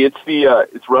 absolutely. It's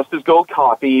it's Rusta's Gold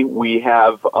Coffee. We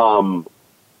have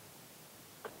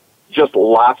just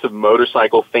lots of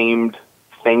motorcycle-themed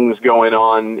things going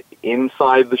on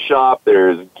inside the shop.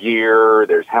 There's gear,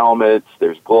 there's helmets,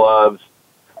 there's gloves.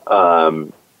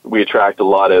 We attract a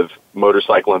lot of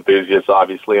motorcycle enthusiasts,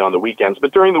 obviously, on the weekends.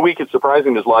 But during the week, it's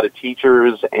surprising. There's a lot of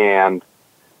teachers, and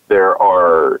there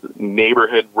are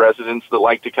neighborhood residents that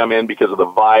like to come in because of the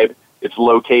vibe. It's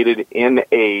located in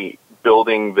a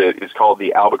building that is called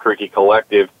the Albuquerque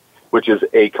Collective, which is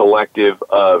a collective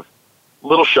of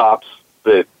little shops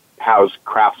that house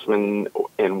craftsmen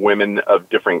and women of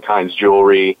different kinds,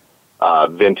 jewelry,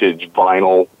 vintage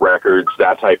vinyl records,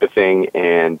 that type of thing.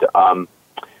 And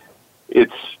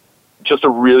it's just a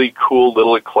really cool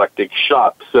little eclectic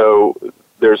shop. So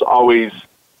there's always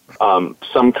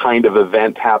some kind of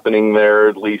event happening there,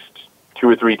 at least 2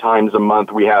 or 3 times a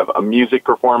month. We have a music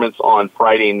performance on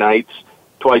Friday nights,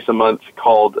 twice a month,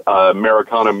 called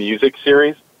Americana Music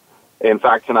Series. In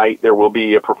fact, tonight there will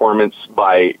be a performance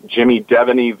by Jimmy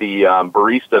Devaney, the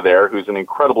barista there, who's an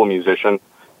incredible musician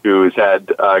who has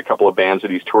had a couple of bands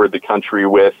that he's toured the country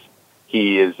with.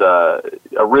 He is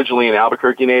originally an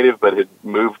Albuquerque native, but had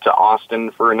moved to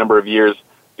Austin for a number of years,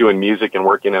 doing music and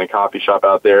working in a coffee shop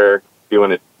out there,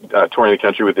 doing touring the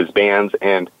country with his bands,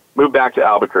 and moved back to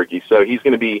Albuquerque. So he's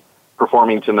going to be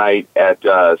performing tonight at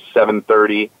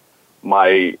 7:30.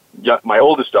 My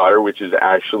oldest daughter, which is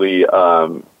actually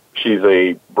she's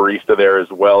a barista there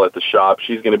as well at the shop,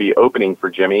 she's going to be opening for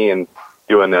Jimmy and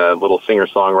doing a little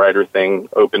singer-songwriter thing,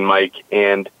 open mic,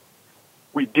 and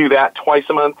we do that twice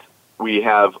a month. We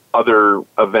have other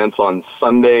events on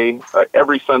Sunday.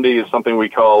 Every Sunday is something we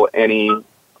call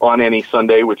On Any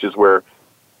Sunday, which is where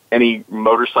any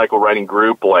motorcycle riding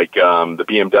group like the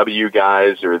BMW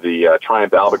guys or the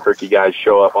Triumph Albuquerque guys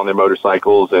show up on their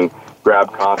motorcycles and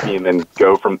grab coffee and then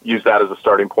use that as a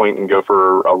starting point and go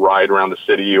for a ride around the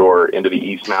city or into the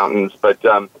East Mountains. But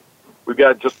we've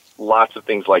got just lots of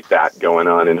things like that going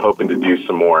on and hoping to do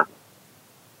some more.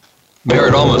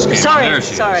 Merritt almost came. Sorry. There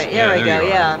she is. There we go.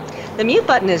 Yeah. The mute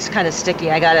button is kind of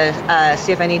sticky. I got to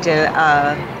see if I need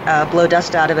to blow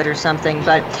dust out of it or something.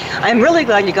 But I'm really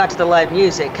glad you got to the live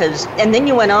music, and then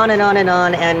you went on and on and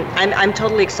on, and I'm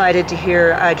totally excited to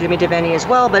hear Jimmy Devaney as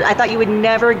well, but I thought you would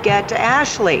never get to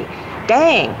Ashley.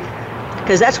 Dang.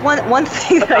 Because that's one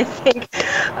thing that I think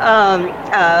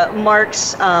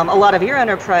marks a lot of your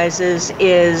enterprises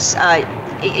is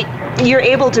you're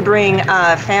able to bring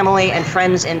family and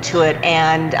friends into it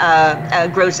and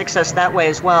grow success that way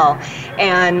as well.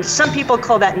 And some people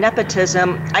call that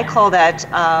nepotism. I call that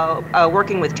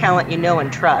working with talent you know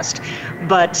and trust.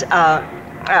 But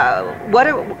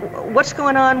what's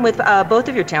going on with both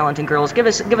of your talented girls? Give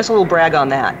us a little brag on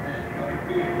that.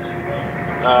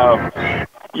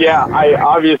 Yeah, I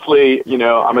obviously,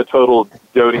 I'm a total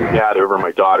doting dad over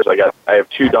my daughters. I have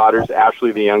 2 daughters,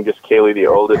 Ashley the youngest, Kaylee the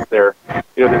oldest. They're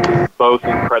both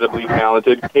incredibly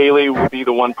talented. Kaylee will be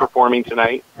the one performing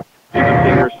tonight. She's a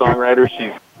singer-songwriter.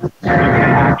 She's an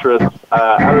actress.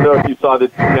 I don't know if you saw the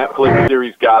Netflix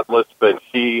series Godless, but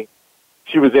she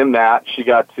she was in that. She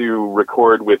got to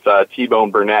record with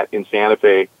T-Bone Burnett in Santa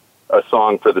Fe a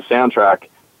song for the soundtrack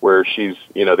where she's,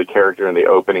 the character in the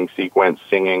opening sequence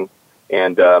singing.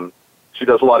 And she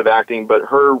does a lot of acting, but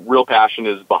her real passion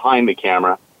is behind the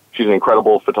camera. She's an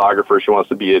incredible photographer. She wants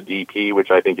to be a DP, which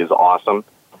I think is awesome.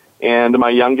 And my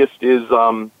youngest is,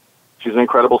 she's an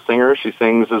incredible singer. She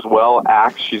sings as well,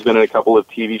 acts. She's been in a couple of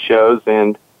TV shows.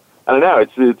 And I don't know,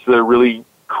 it's a really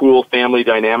cool family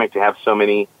dynamic to have so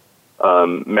many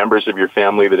members of your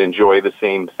family that enjoy the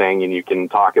same thing, and you can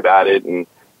talk about it and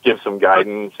give some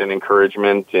guidance and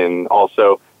encouragement and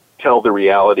also tell the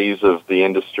realities of the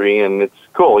industry. And it's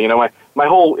cool. My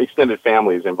whole extended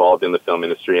family is involved in the film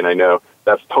industry, and I know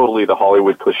that's totally the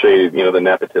Hollywood cliche, the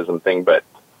nepotism thing, but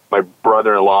my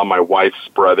brother-in-law, my wife's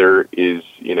brother, is,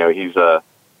 he's a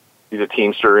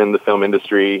teamster in the film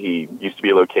industry. He used to be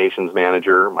a locations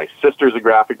manager. My sister's a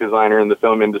graphic designer in the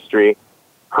film industry.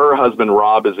 Her husband,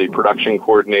 Rob, is a production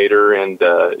coordinator and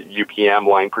UPM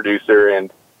line producer,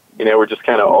 and we're just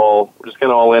kind of all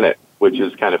in it, which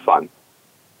is kind of fun.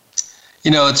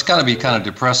 It's got to be kind of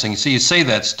depressing. So you say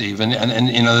that, Steve, and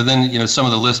then some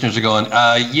of the listeners are going,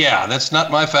 yeah, that's not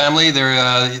my family.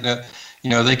 They're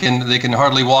they can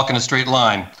hardly walk in a straight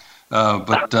line. So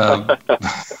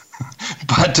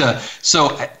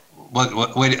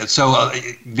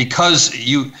because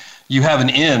you have an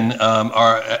inn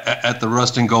at the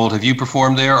Rust and Gold, have you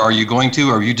performed there? Are you going to,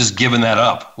 or are you just giving that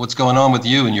up? What's going on with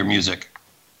you and your music?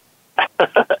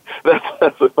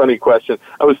 That's a funny question.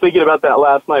 I was thinking about that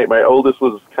last night. My oldest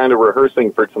was kind of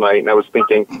rehearsing for tonight, and I was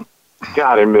thinking,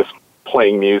 God, I miss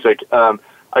playing music.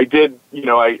 I did,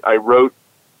 I wrote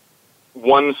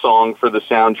one song for the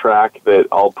soundtrack that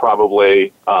I'll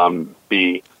probably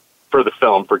be, for the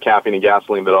film, for Caffeine and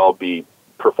Gasoline, that I'll be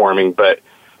performing, but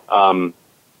the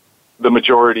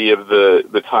majority of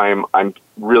the time I'm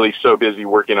really so busy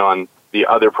working on the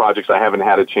other projects I haven't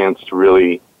had a chance to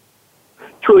really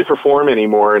perform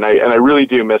anymore, and I really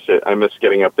do miss it. I miss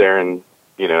getting up there and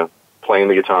playing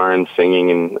the guitar and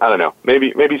singing, and I don't know,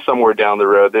 maybe somewhere down the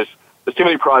road. There's too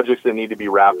many projects that need to be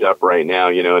wrapped up right now,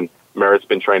 and Merritt's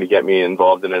been trying to get me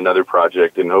involved in another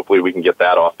project, and hopefully we can get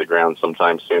that off the ground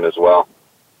sometime soon as well.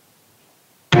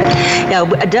 Yeah,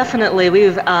 definitely.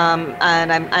 We've and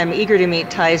I'm eager to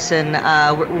meet Tyson.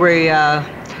 We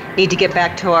need to get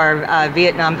back to our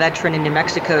Vietnam veteran in New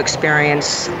Mexico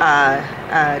experience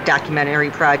documentary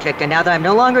project. And now that I'm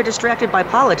no longer distracted by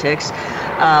politics,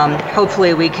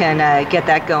 hopefully we can get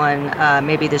that going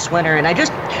maybe this winter. And I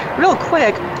just, real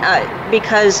quick,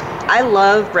 because I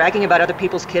love bragging about other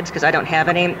people's kids because I don't have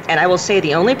any, and I will say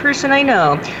the only person I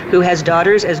know who has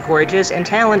daughters as gorgeous and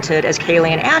talented as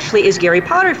Kaylee and Ashley is Gary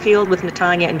Potterfield with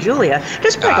Natanya and Julia.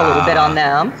 Just brag a little bit on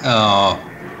them. Oh,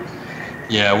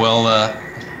 yeah, well,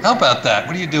 how about that?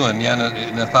 What are you doing? Yeah,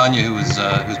 Natanya, who's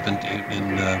been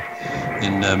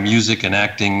in music and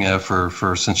acting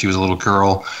for since she was a little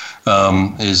girl,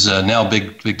 is now a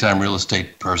big time real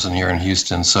estate person here in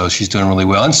Houston. So she's doing really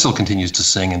well and still continues to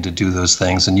sing and to do those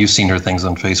things. And you've seen her things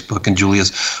on Facebook. And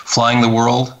Julia's flying the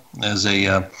world as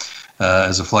a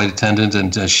flight attendant.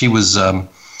 And she was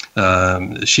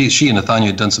she and Natanya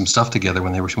had done some stuff together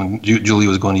when Julia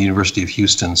was going to the University of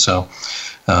Houston. So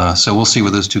we'll see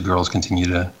where those two girls continue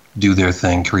to do their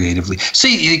thing creatively.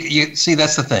 See, see,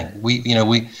 that's the thing.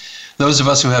 We those of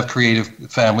us who have creative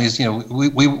families,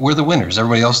 we're the winners.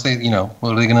 Everybody else,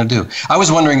 what are they going to do? I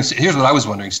was wondering. Here's what I was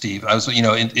wondering, Steve. I was,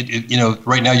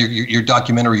 right now your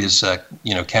documentary is,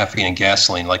 Caffeine and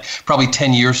Gasoline. Like probably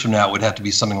 10 years from now, it would have to be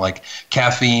something like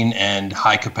Caffeine and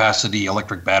High Capacity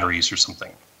Electric Batteries or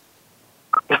something.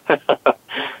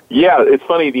 Yeah, it's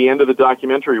funny. The end of the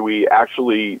documentary, we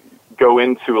actually go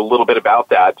into a little bit about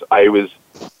that. I was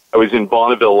in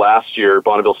Bonneville last year,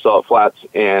 Bonneville Salt Flats,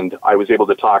 and I was able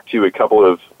to talk to a couple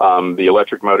of the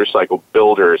electric motorcycle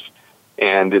builders,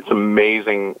 and it's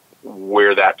amazing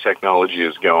where that technology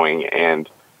is going. And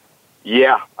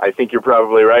yeah, I think you're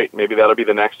probably right. Maybe that'll be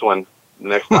the next one, the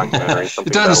next documentary.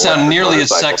 It doesn't sound nearly as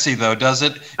sexy, though, does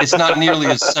it? It's not nearly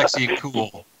as sexy and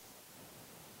cool.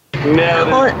 No,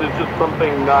 there's just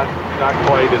something not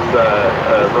quite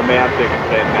as romantic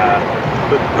than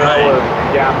the smell of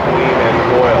gasoline and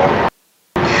oil.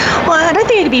 Well, and I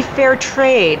think it'd be fair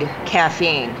trade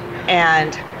caffeine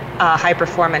and high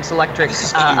performance electric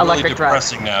really drive.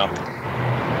 Depressing now.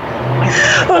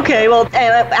 Okay, well,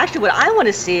 actually, what I want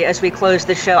to see as we close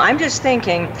the show, I'm just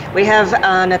thinking, we have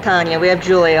Natanya, we have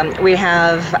Julia, we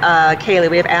have Kaylee,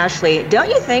 we have Ashley. Don't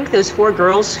you think those four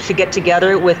girls should get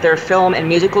together with their film and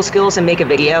musical skills and make a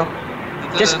video?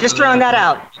 Just throwing that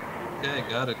out. Okay,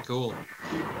 got it. Cool.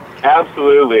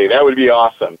 Absolutely, that would be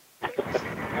awesome.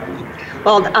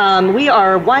 Well, we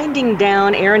are winding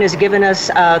down. Aaron has given us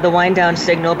the wind down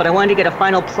signal, but I wanted to get a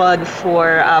final plug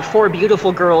for 4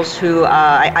 beautiful girls who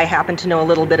I happen to know a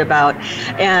little bit about.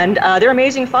 And they're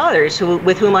amazing fathers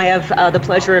with whom I have the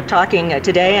pleasure of talking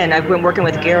today. And I've been working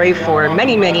with Gary for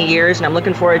many, many years, and I'm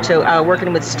looking forward to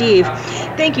working with Steve.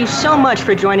 Thank you so much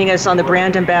for joining us on the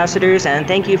Brand Ambassadors, and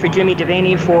thank you for Jimmy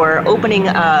Devaney for opening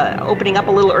up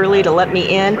a little early to let me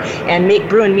in and make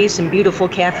brewing me some beautiful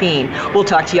caffeine. We'll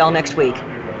talk to y'all next week.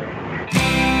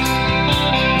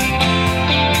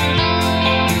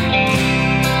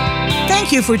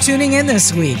 Thank you for tuning in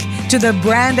this week to the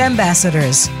Brand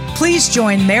Ambassadors. Please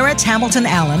join Merritt Hamilton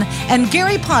Allen and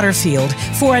Gary Potterfield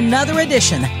for another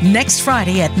edition next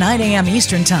Friday at 9 a.m.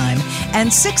 Eastern Time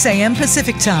and 6 a.m.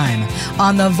 Pacific Time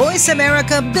on the Voice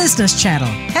America Business Channel.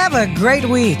 Have a great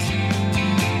week.